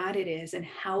how bad it is and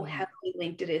how heavily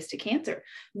linked it is to cancer.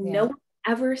 No one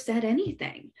ever said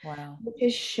anything, which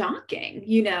is shocking,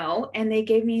 you know, and they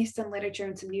gave me some literature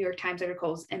and some New York Times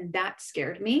articles, and that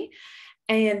scared me.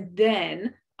 And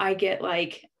then I get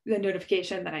like the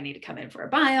notification that I need to come in for a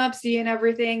biopsy and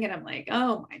everything. And I'm like,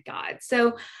 oh my God.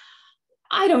 So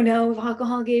I don't know if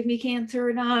alcohol gave me cancer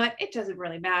or not. It doesn't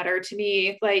really matter to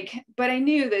me. Like, but I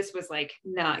knew this was like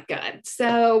not good.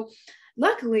 So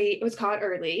luckily it was caught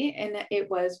early and it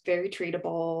was very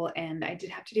treatable. And I did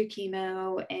have to do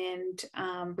chemo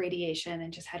and radiation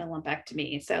and just had a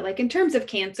lumpectomy. So like in terms of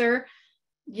cancer,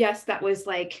 yes, that was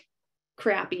like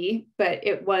crappy, but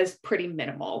it was pretty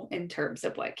minimal in terms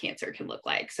of what cancer can look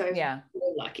like. So I was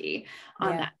really lucky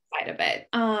on that side of it.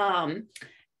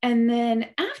 And then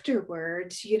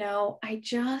afterwards, you know, I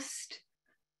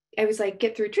was like,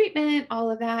 get through treatment, all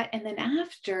of that. And then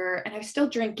after, and I was still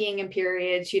drinking in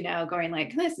periods, you know, going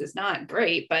like, this is not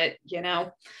great, but you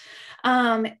know,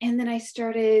 and then I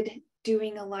started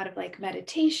doing a lot of like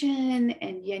meditation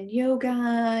and yin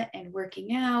yoga and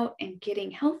working out and getting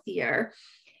healthier.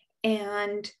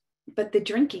 But the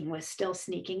drinking was still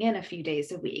sneaking in a few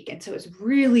days a week. And so it's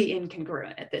really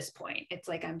incongruent at this point. It's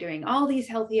like I'm doing all these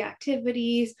healthy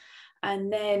activities,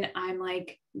 and then I'm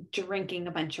like drinking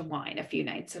a bunch of wine a few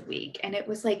nights a week. And it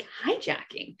was like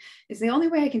hijacking is the only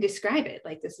way I can describe it,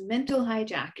 like this mental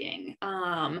hijacking.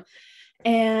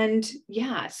 And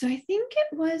yeah, so I think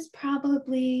it was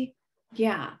probably,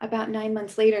 about 9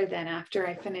 months later, then after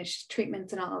I finished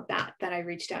treatments and all of that, that I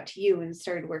reached out to you and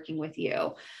started working with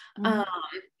you.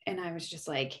 And I was just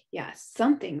like,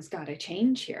 something's got to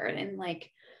change here. And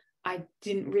like, I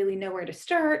didn't really know where to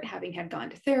start, having had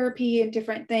gone to therapy and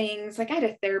different things. Like I had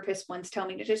a therapist once tell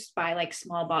me to just buy like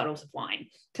small bottles of wine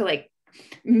to like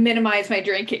minimize my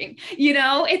drinking, you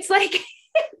know, it's like,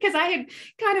 because I had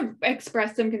kind of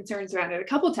expressed some concerns around it a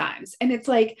couple times. And it's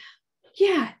like,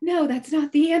 no, that's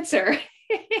not the answer.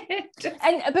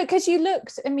 And because you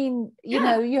looked, I mean, you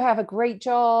know, you have a great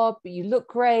job, you look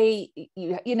great,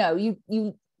 you know,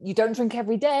 you don't drink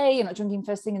every day, you're not drinking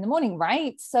first thing in the morning,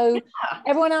 right? So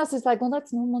everyone else is like, well,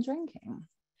 that's normal drinking.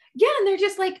 And they're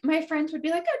just like, my friends would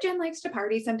be like, oh, Jen likes to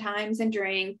party sometimes and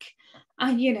drink,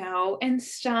 you know, and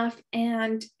stuff.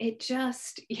 And it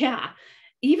just,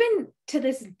 even to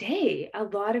this day, a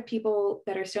lot of people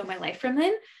that are still in my life from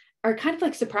then are kind of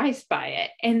like surprised by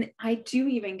it. And I do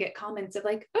even get comments of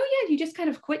like, oh yeah, you just kind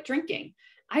of quit drinking.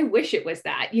 I wish it was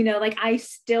that, you know, like I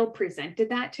still presented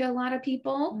that to a lot of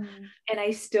people. And I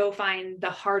still find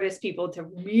the hardest people to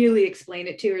really explain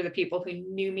it to are the people who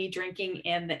knew me drinking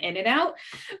in the in and out.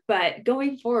 But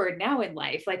going forward now in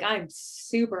life, like I'm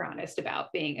super honest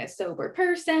about being a sober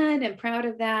person and proud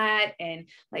of that, and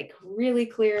like really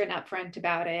clear and upfront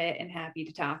about it and happy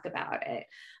to talk about it.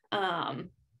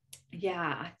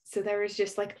 So there was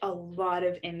just like a lot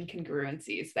of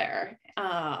incongruencies there.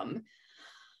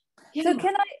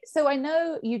 So I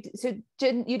know you, so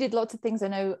Jen, you did lots of things. I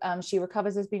know She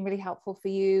Recovers has been really helpful for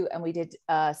you, and we did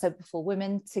Sober for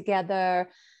Women together.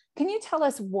 Can you tell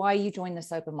us why you joined the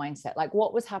Sober Mindset? Like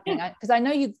what was happening? Because I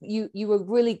know you were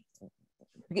really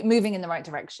moving in the right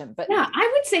direction, but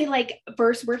I would say like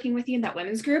first working with you in that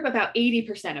women's group, about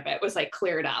 80% of it was like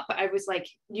cleared up. I was like,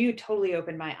 you totally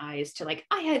opened my eyes to like,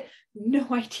 I had no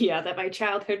idea that my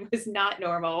childhood was not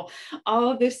normal.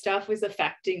 All of this stuff was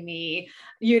affecting me,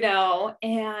 you know,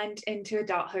 and into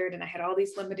adulthood. And I had all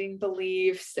these limiting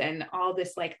beliefs and all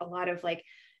this, like a lot of like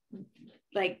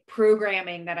like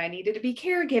programming that I needed to be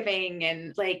caregiving,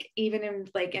 and like even in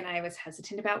like, and I was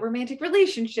hesitant about romantic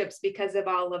relationships because of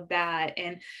all of that,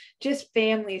 and just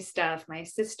family stuff. My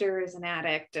sister is an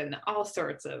addict and all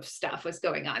sorts of stuff was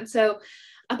going on. So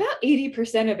about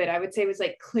 80% of it, I would say, was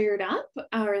like cleared up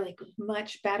or like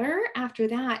much better after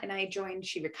that. And I joined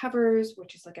She Recovers,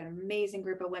 which is like an amazing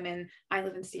group of women. I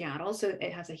live in Seattle, so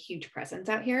it has a huge presence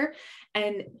out here.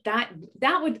 And that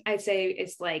would, I'd say,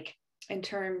 is like, in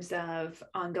terms of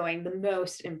ongoing, the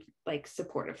most like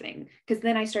supportive thing. Because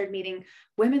then I started meeting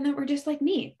women that were just like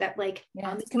me, that like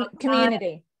on the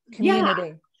community,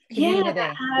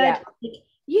 that had,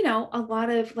 you know, a lot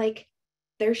of like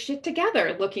their shit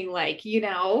together, looking like, you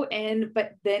know, and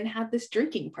but then had this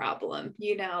drinking problem,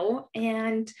 you know,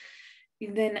 and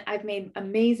then I've made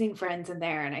amazing friends in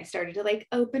there, and I started to like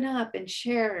open up and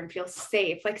share and feel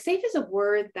safe. Like safe is a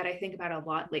word that I think about a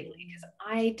lot lately, because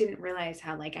I didn't realize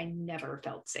how like I never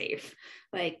felt safe,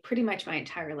 like pretty much my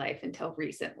entire life until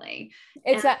recently.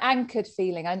 It's an anchored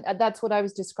feeling. And that's what I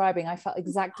was describing. I felt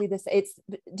exactly this. It's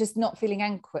just not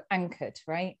feeling anchored,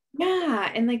 right?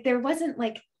 Yeah. And like there wasn't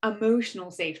like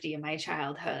emotional safety in my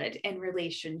childhood and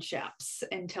relationships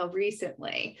until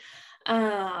recently.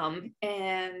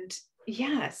 And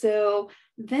yeah, so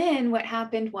then what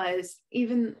happened was,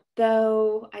 even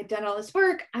though I'd done all this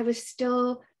work, I was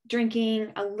still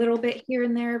drinking a little bit here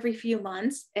and there every few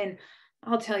months. And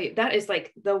I'll tell you, that is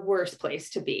like the worst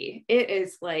place to be. It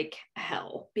is like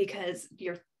hell, because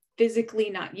you're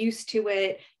physically not used to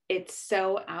it. It's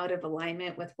so out of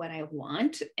alignment with what I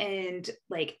want. And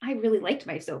like, I really liked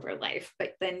my sober life,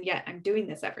 but then yet I'm doing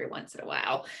this every once in a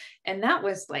while. And that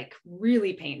was like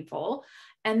really painful.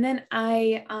 And then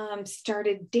I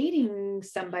started dating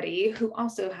somebody who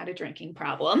also had a drinking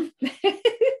problem.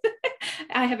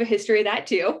 I have a history of that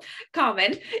too,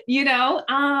 common, you know,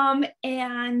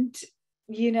 and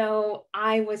you know,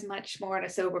 I was much more on a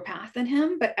sober path than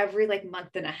him, but every like month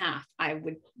and a half, I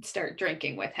would start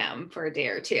drinking with him for a day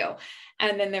or two.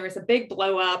 And then there was a big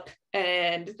blow up,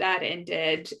 and that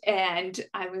ended. And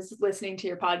I was listening to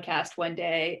your podcast one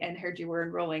day and heard you were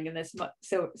enrolling in this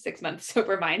 6-month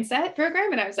sober mindset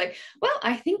program. And I was like, well,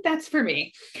 I think that's for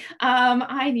me.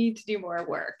 I need to do more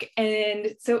work.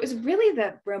 And so it was really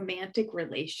the romantic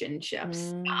relationship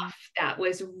stuff that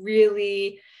was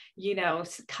really, you know,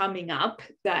 coming up,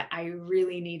 that I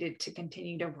really needed to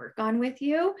continue to work on with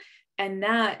you. And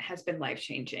that has been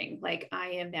life-changing. Like I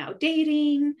am now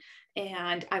dating,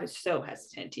 and I was so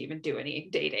hesitant to even do any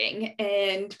dating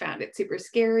and found it super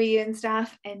scary and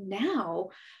stuff. And now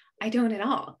I don't at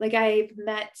all. Like I've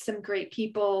met some great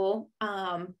people,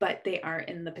 but they aren't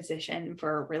in the position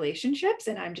for relationships.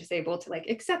 And I'm just able to like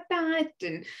accept that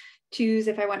and choose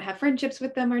if I want to have friendships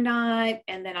with them or not.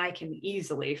 And then I can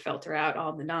easily filter out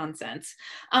all the nonsense.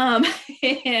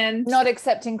 And not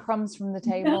accepting crumbs from the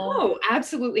table. No,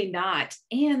 absolutely not.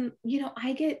 And, you know,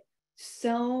 I get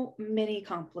so many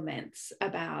compliments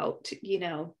about, you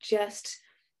know, just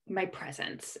my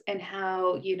presence and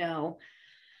how, you know,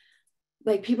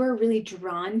 like people are really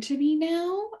drawn to me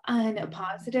now in a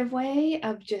positive way,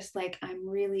 of just like, I'm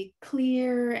really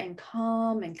clear and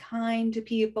calm and kind to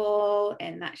people.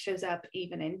 And that shows up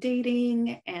even in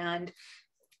dating. And,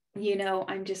 you know,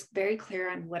 I'm just very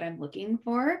clear on what I'm looking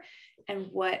for and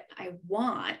what I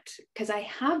want, because I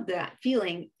have that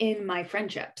feeling in my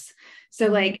friendships. So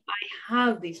like I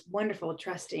have these wonderful,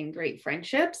 trusting, great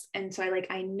friendships. And so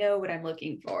I know what I'm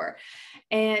looking for.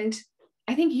 And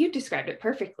I think you described it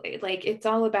perfectly. Like it's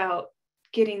all about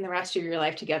getting the rest of your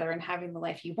life together and having the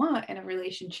life you want. And a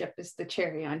relationship is the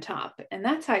cherry on top. And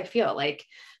that's how I feel. Like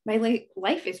my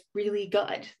life is really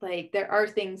good. Like there are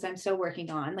things I'm still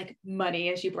working on, like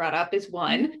money, as you brought up, is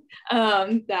one.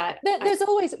 There's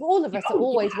always, all of us are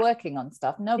always working on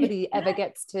stuff. Nobody ever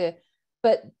gets to,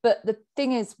 but the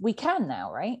thing is, we can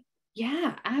now, right?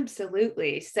 Yeah,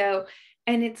 absolutely. So,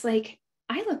 and it's like,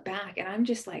 I look back and I'm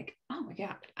just like, oh my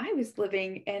God, I was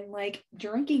living in like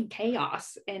drinking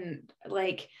chaos and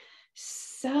like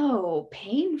so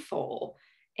painful.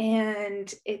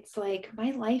 And it's like,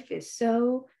 my life is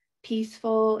so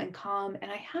peaceful and calm.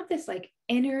 And I have this like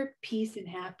inner peace and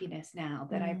happiness now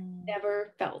that I've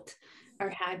never felt or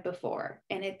had before.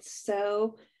 And it's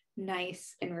so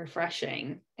nice and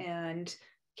refreshing. And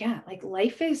yeah, like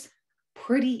life is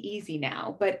pretty easy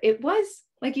now, but it was,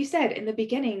 like you said, in the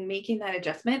beginning, making that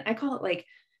adjustment. I call it like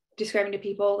describing to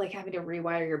people like having to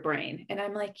rewire your brain. And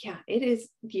I'm like, yeah, it is,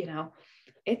 you know,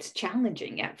 it's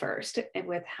challenging at first, and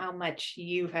with how much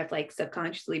you have like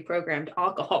subconsciously programmed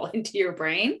alcohol into your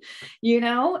brain, you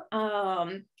know,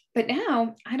 But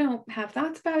now I don't have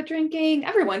thoughts about drinking.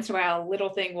 Every once in a while, a little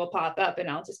thing will pop up and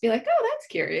I'll just be like, oh, that's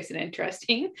curious and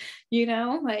interesting,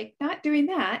 like not doing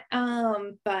that.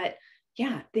 But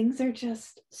yeah, things are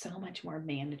just so much more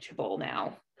manageable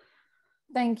now.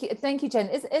 Thank you, Jen.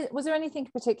 Was there anything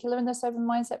particular in the sober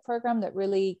mindset program that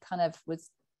really kind of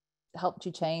helped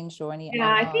you change, or any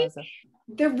Yeah, I think ahas?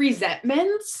 the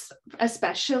resentments,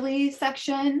 especially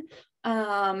section.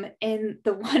 And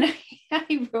the one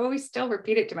I always still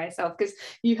repeat it to myself because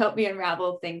you helped me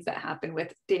unravel things that happened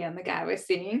with Dan, the guy I was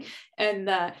seeing. And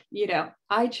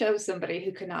I chose somebody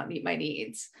who could not meet my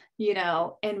needs,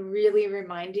 and really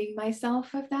reminding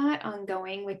myself of that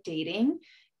ongoing with dating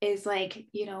is like,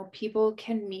 people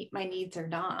can meet my needs or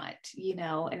not,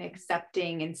 and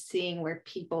accepting and seeing where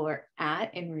people are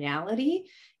at in reality.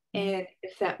 And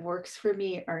if that works for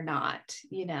me or not,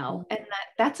 and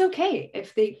that's okay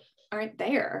if they aren't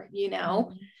there,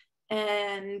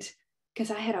 and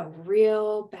because I had a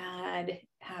real bad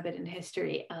habit and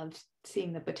history of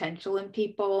seeing the potential in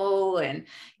people and,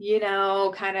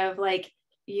 kind of like,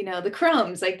 the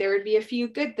crumbs, like there would be a few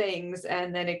good things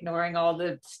and then ignoring all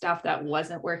the stuff that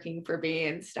wasn't working for me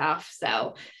and stuff.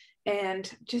 So, and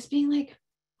just being like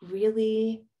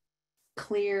really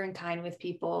clear and kind with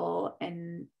people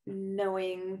and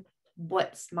knowing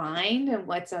what's mine and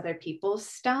what's other people's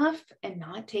stuff and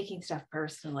not taking stuff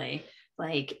personally,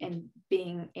 and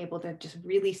being able to just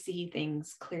really see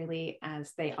things clearly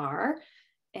as they are.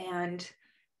 And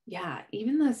yeah,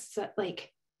 even this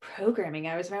programming,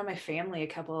 I was around my family a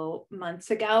couple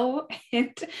months ago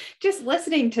and just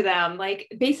listening to them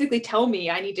basically tell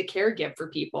me I need to care give for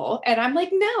people, and I'm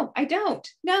like, no, I don't.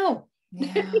 No.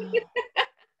 Yeah.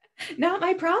 Not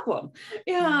my problem.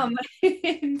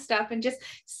 And stuff, and just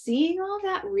seeing all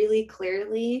that really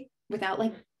clearly without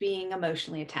being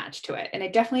emotionally attached to it. And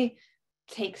it definitely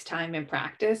takes time and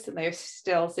practice, and there's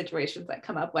still situations that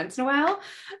come up once in a while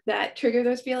that trigger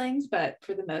those feelings, but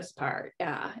for the most part,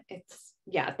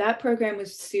 that program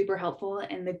was super helpful,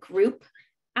 and the group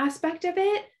aspect of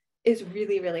it is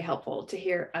really, really helpful to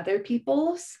hear other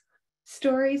people's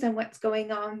stories and what's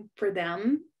going on for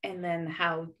them, and then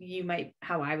how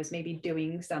I was maybe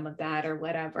doing some of that or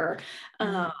whatever,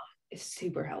 is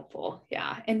super helpful.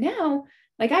 And now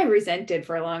I resented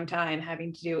for a long time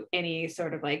having to do any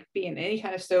sort of be in any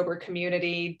kind of sober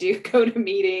community, go to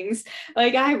meetings.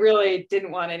 I really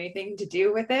didn't want anything to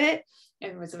do with it,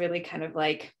 and was really kind of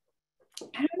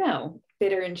I don't know,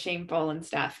 bitter and shameful and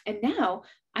stuff. And now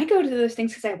I go to those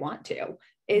things because I want to.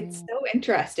 It's so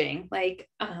interesting.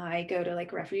 I go to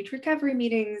refuge recovery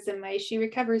meetings and my She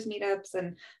Recovers meetups,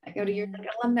 and I go to your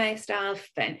alumni stuff,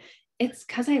 and it's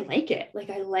because I like it.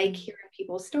 I like hearing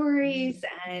people's stories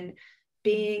and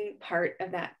being part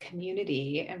of that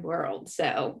community and world.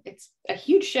 So it's a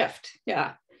huge shift.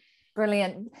 Yeah.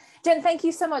 Brilliant. Jen, thank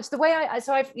you so much. The way I've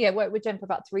worked with Jen for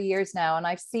about 3 years now, and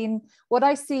I've seen what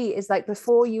I see is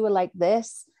before you were like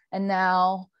this, and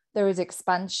now there is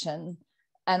expansion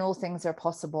and all things are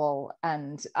possible.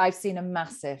 And I've seen a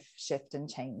massive shift and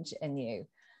change in you.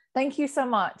 Thank you so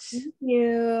much. Thank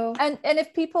you. And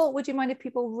if people, would you mind if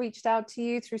people reached out to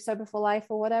you through Sober for Life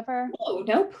or whatever? Oh,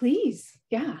 no, please.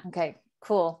 Yeah. Okay,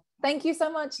 cool. Thank you so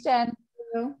much, Jen. Thank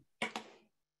you.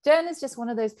 Jen is just one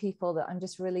of those people that I'm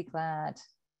just really glad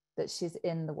that she's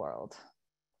in the world.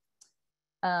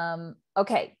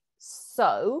 Okay,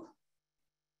 so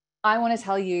I want to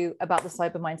tell you about the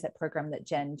Sober Mindset program that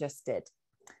Jen just did.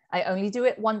 I only do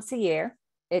it once a year.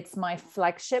 It's my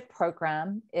flagship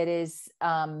program. It is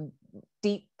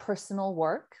deep personal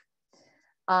work.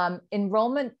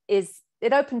 Enrollment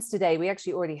it opens today. We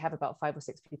actually already have about 5 or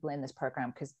 6 people in this program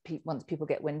because once people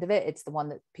get wind of it, it's the one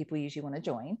that people usually want to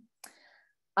join.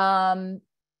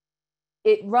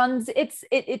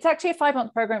 It's actually a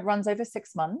 5-month program. It runs over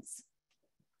 6 months.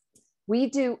 We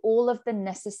do all of the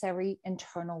necessary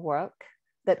internal work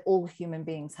that all human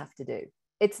beings have to do.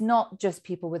 It's not just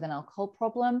people with an alcohol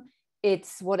problem.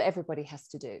 It's what everybody has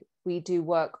to do. We do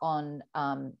work on,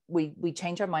 we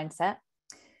change our mindset.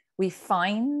 We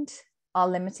find our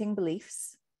limiting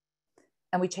beliefs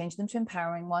and we change them to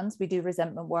empowering ones. We do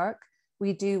resentment work.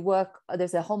 We do work,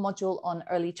 there's a whole module on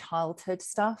early childhood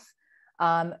stuff.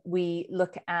 We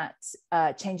look at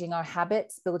changing our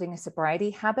habits, building a sobriety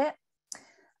habit.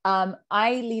 I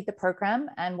lead the program,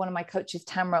 and one of my coaches,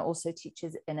 Tamara, also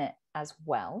teaches in it as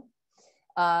well.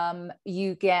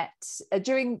 You get,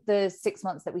 during the 6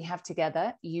 months that we have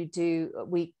together,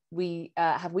 we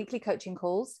have weekly coaching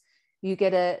calls. You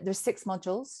get there's 6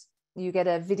 modules. You get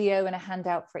a video and a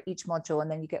handout for each module,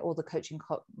 and then you get all the coaching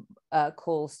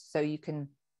calls so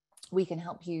we can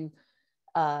help you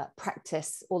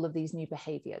practice all of these new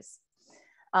behaviors.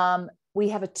 we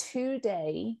have a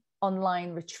 2-day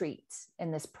online retreat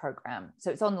in this program.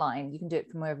 So it's online. You can do it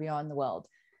from wherever you are in the world.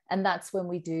 And that's when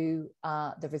we do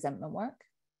the resentment work.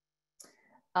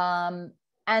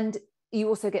 And you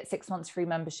also get 6 months free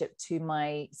membership to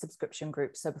my subscription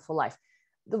group, Sober for Life.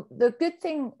 The good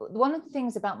thing, one of the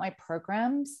things about my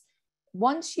programs,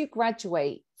 once you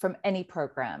graduate from any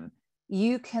program,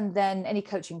 you can then, any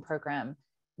coaching program,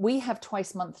 we have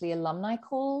twice monthly alumni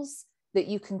calls that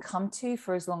you can come to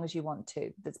for as long as you want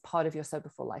to. That's part of your Sober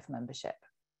for Life membership.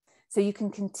 So you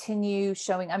can continue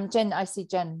showing. Jen, I see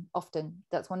Jen often.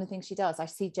 That's one of the things she does. I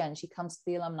see Jen, she comes to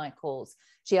the alumni calls.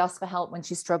 She asks for help when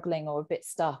she's struggling or a bit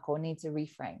stuck or needs a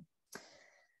reframe.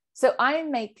 So I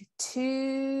make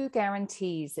 2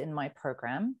 guarantees in my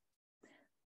program.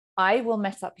 I will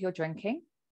mess up your drinking.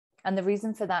 And the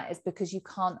reason for that is because you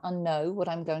can't unknow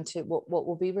what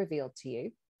will be revealed to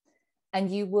you. And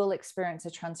you will experience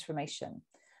a transformation.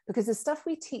 Because the stuff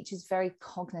we teach is very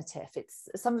cognitive.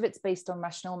 Some of it's based on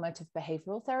rational emotive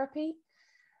behavioral therapy,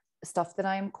 stuff that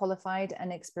I am qualified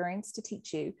and experienced to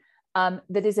teach you,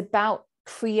 that is about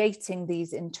creating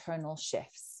these internal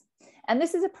shifts. And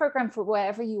this is a program for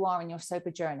wherever you are in your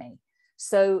sober journey.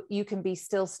 So you can be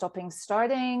still stopping,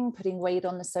 starting, putting weight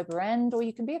on the sober end, or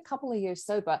you can be a couple of years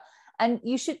sober. And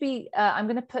you should be, I'm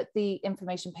going to put the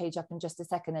information page up in just a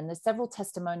second. And there's several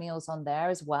testimonials on there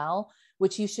as well,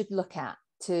 which you should look at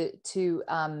to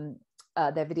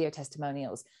their video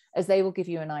testimonials, as they will give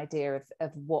you an idea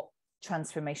of what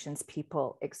transformations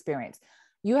people experience.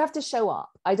 You have to show up.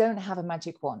 I don't have a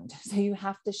magic wand. So you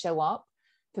have to show up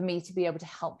for me to be able to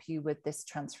help you with this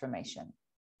transformation.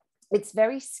 It's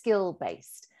very skill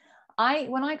based.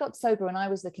 When I got sober and I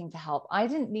was looking for help, I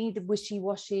didn't need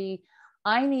wishy-washy.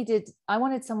 I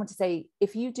wanted someone to say,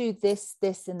 if you do this,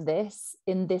 this, and this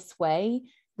in this way,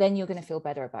 then you're going to feel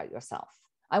better about yourself.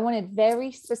 I wanted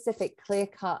very specific,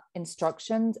 clear-cut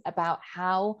instructions about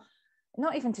how,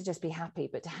 not even to just be happy,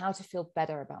 but to how to feel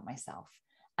better about myself.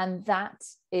 And that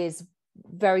is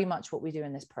very much what we do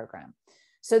in this program.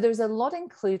 So there's a lot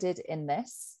included in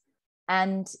this.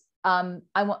 And I'm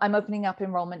opening up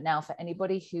enrollment now for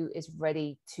anybody who is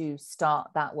ready to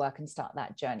start that work and start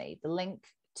that journey. The link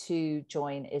to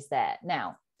join is there.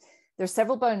 Now, there's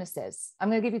several bonuses. I'm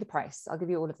going to give you the price. I'll give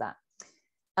you all of that.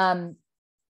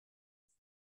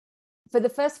 For the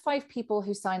first 5 people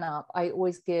who sign up, I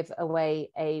always give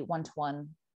away a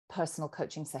one-to-one personal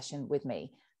coaching session with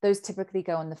me. Those typically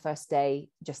go on the first day,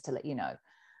 just to let you know.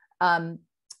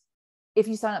 If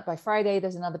you sign up by Friday,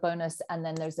 there's another bonus. And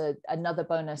then there's another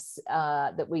bonus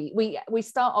that we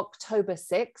start October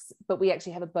 6th, but we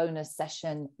actually have a bonus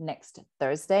session next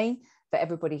Thursday for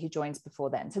everybody who joins before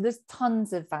then. So there's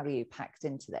tons of value packed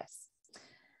into this.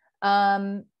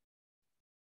 How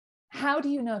do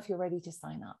you know if you're ready to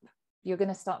sign up? You're going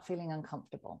to start feeling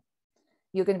uncomfortable.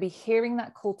 You're going to be hearing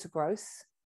that call to growth.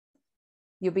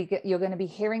 You're going to be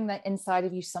hearing that inside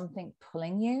of you, something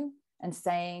pulling you and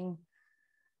saying,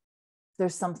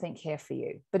 there's something here for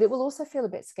you. But it will also feel a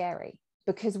bit scary,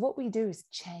 because what we do is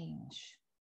change.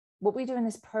 What we do in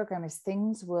this program is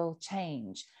things will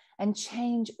change, and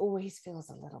change always feels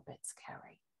a little bit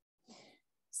scary.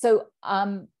 So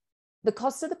the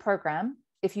cost of the program,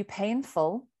 if you pay in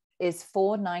full, is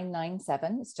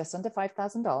 $4,997. It's just under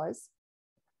 $5,000.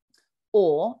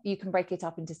 Or you can break it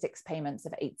up into 6 payments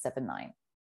of $879.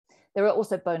 There are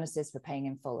also bonuses for paying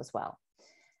in full as well.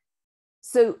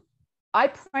 So I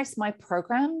price my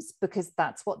programs because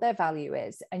that's what their value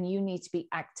is, and you need to be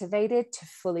activated to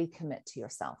fully commit to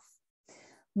yourself.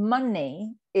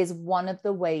 Money is one of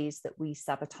the ways that we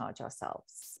sabotage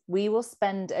ourselves. We will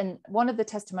spend, and one of the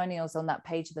testimonials on that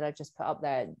page that I just put up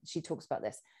there, she talks about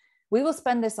this. We will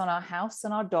spend this on our house,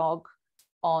 on our dog,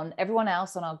 on everyone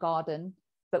else, on our garden,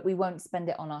 but we won't spend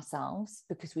it on ourselves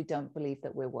because we don't believe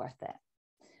that we're worth it.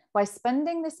 By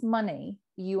spending this money,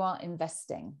 you are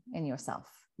investing in yourself.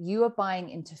 You are buying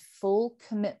into full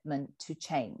commitment to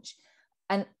change.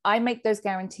 And I make those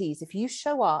guarantees. If you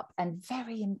show up and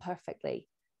very imperfectly,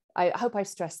 I hope I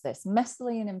stress this,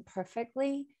 messily and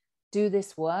imperfectly do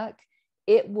this work,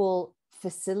 it will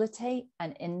facilitate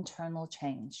an internal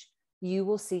change. You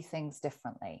will see things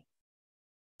differently.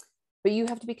 But you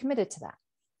have to be committed to that.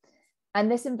 And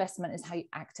this investment is how you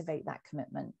activate that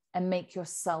commitment and make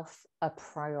yourself a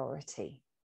priority,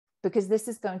 because this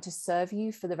is going to serve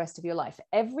you for the rest of your life.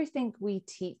 Everything we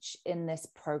teach in this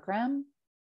program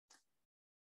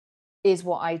is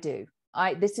what I do.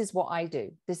 This is what I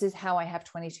do. This is how I have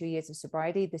 22 years of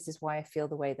sobriety. This is why I feel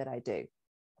the way that I do.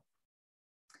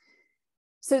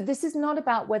 So this is not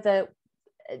about whether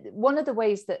one of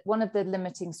the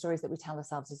limiting stories that we tell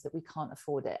ourselves is that we can't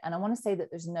afford it. And I want to say that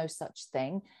there's no such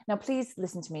thing. Now, please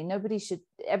listen to me.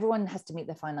 Everyone has to meet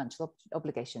their financial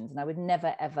obligations. And I would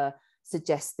never, ever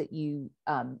suggest that you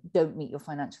don't meet your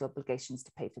financial obligations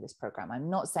to pay for this program. I'm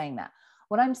not saying that.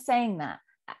 What I'm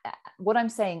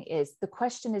saying is the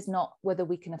question is not whether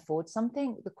we can afford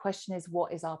something. The question is,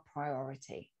 what is our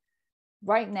priority?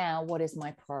 Right now, what is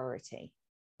my priority?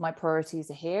 My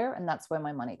priorities are here, and that's where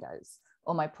my money goes.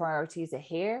 Or my priorities are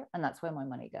here, and that's where my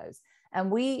money goes.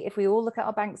 And if we all look at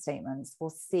our bank statements, we'll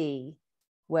see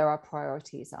where our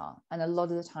priorities are. And a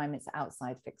lot of the time it's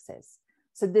outside fixes.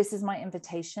 So this is my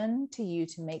invitation to you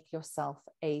to make yourself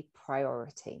a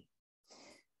priority.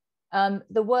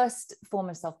 The worst form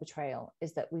of self-betrayal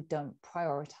is that we don't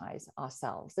prioritize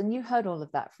ourselves. And you heard all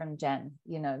of that from Jen,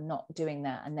 not doing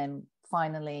that, and then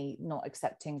finally not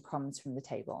accepting crumbs from the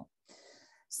table.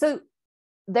 So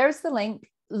there's the link.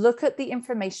 Look at the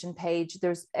information page.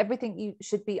 There's everything you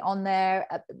should be on there.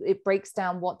 It breaks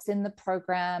down what's in the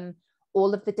program,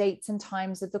 all of the dates and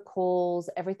times of the calls,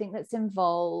 everything that's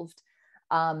involved,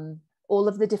 all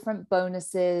of the different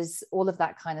bonuses, all of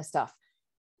that kind of stuff.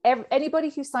 Anybody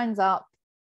who signs up,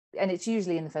 and it's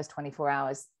usually in the first 24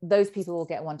 hours, those people will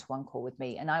get a one-to-one call with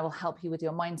me, and I will help you with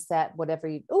your mindset, whatever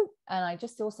and I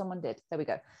just saw someone did. There we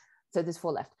go. So there's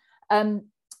 4 left.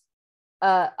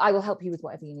 I will help you with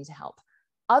whatever you need to help.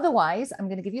 Otherwise, I'm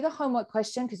going to give you the homework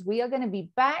question, because we are going to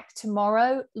be back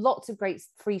tomorrow. Lots of great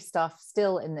free stuff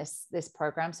still in this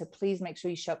program. So please make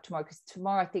sure you show up tomorrow, because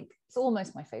tomorrow I think it's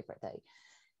almost my favorite day.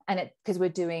 And because we're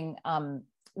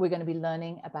going to be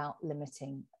learning about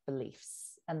limiting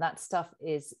beliefs, and that stuff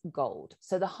is gold.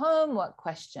 So the homework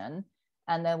question,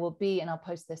 and there will be, and I'll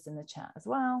post this in the chat as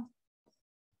well.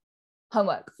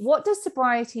 Homework. What does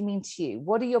sobriety mean to you?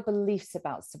 What are your beliefs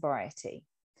about sobriety?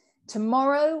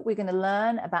 Tomorrow, we're going to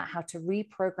learn about how to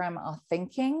reprogram our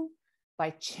thinking by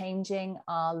changing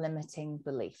our limiting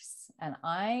beliefs. And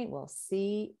I will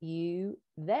see you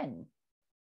then.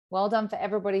 Well done for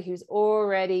everybody who's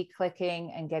already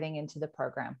clicking and getting into the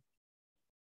program.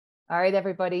 All right,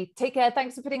 everybody, take care.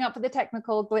 Thanks for putting up with the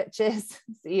technical glitches.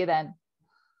 See you then.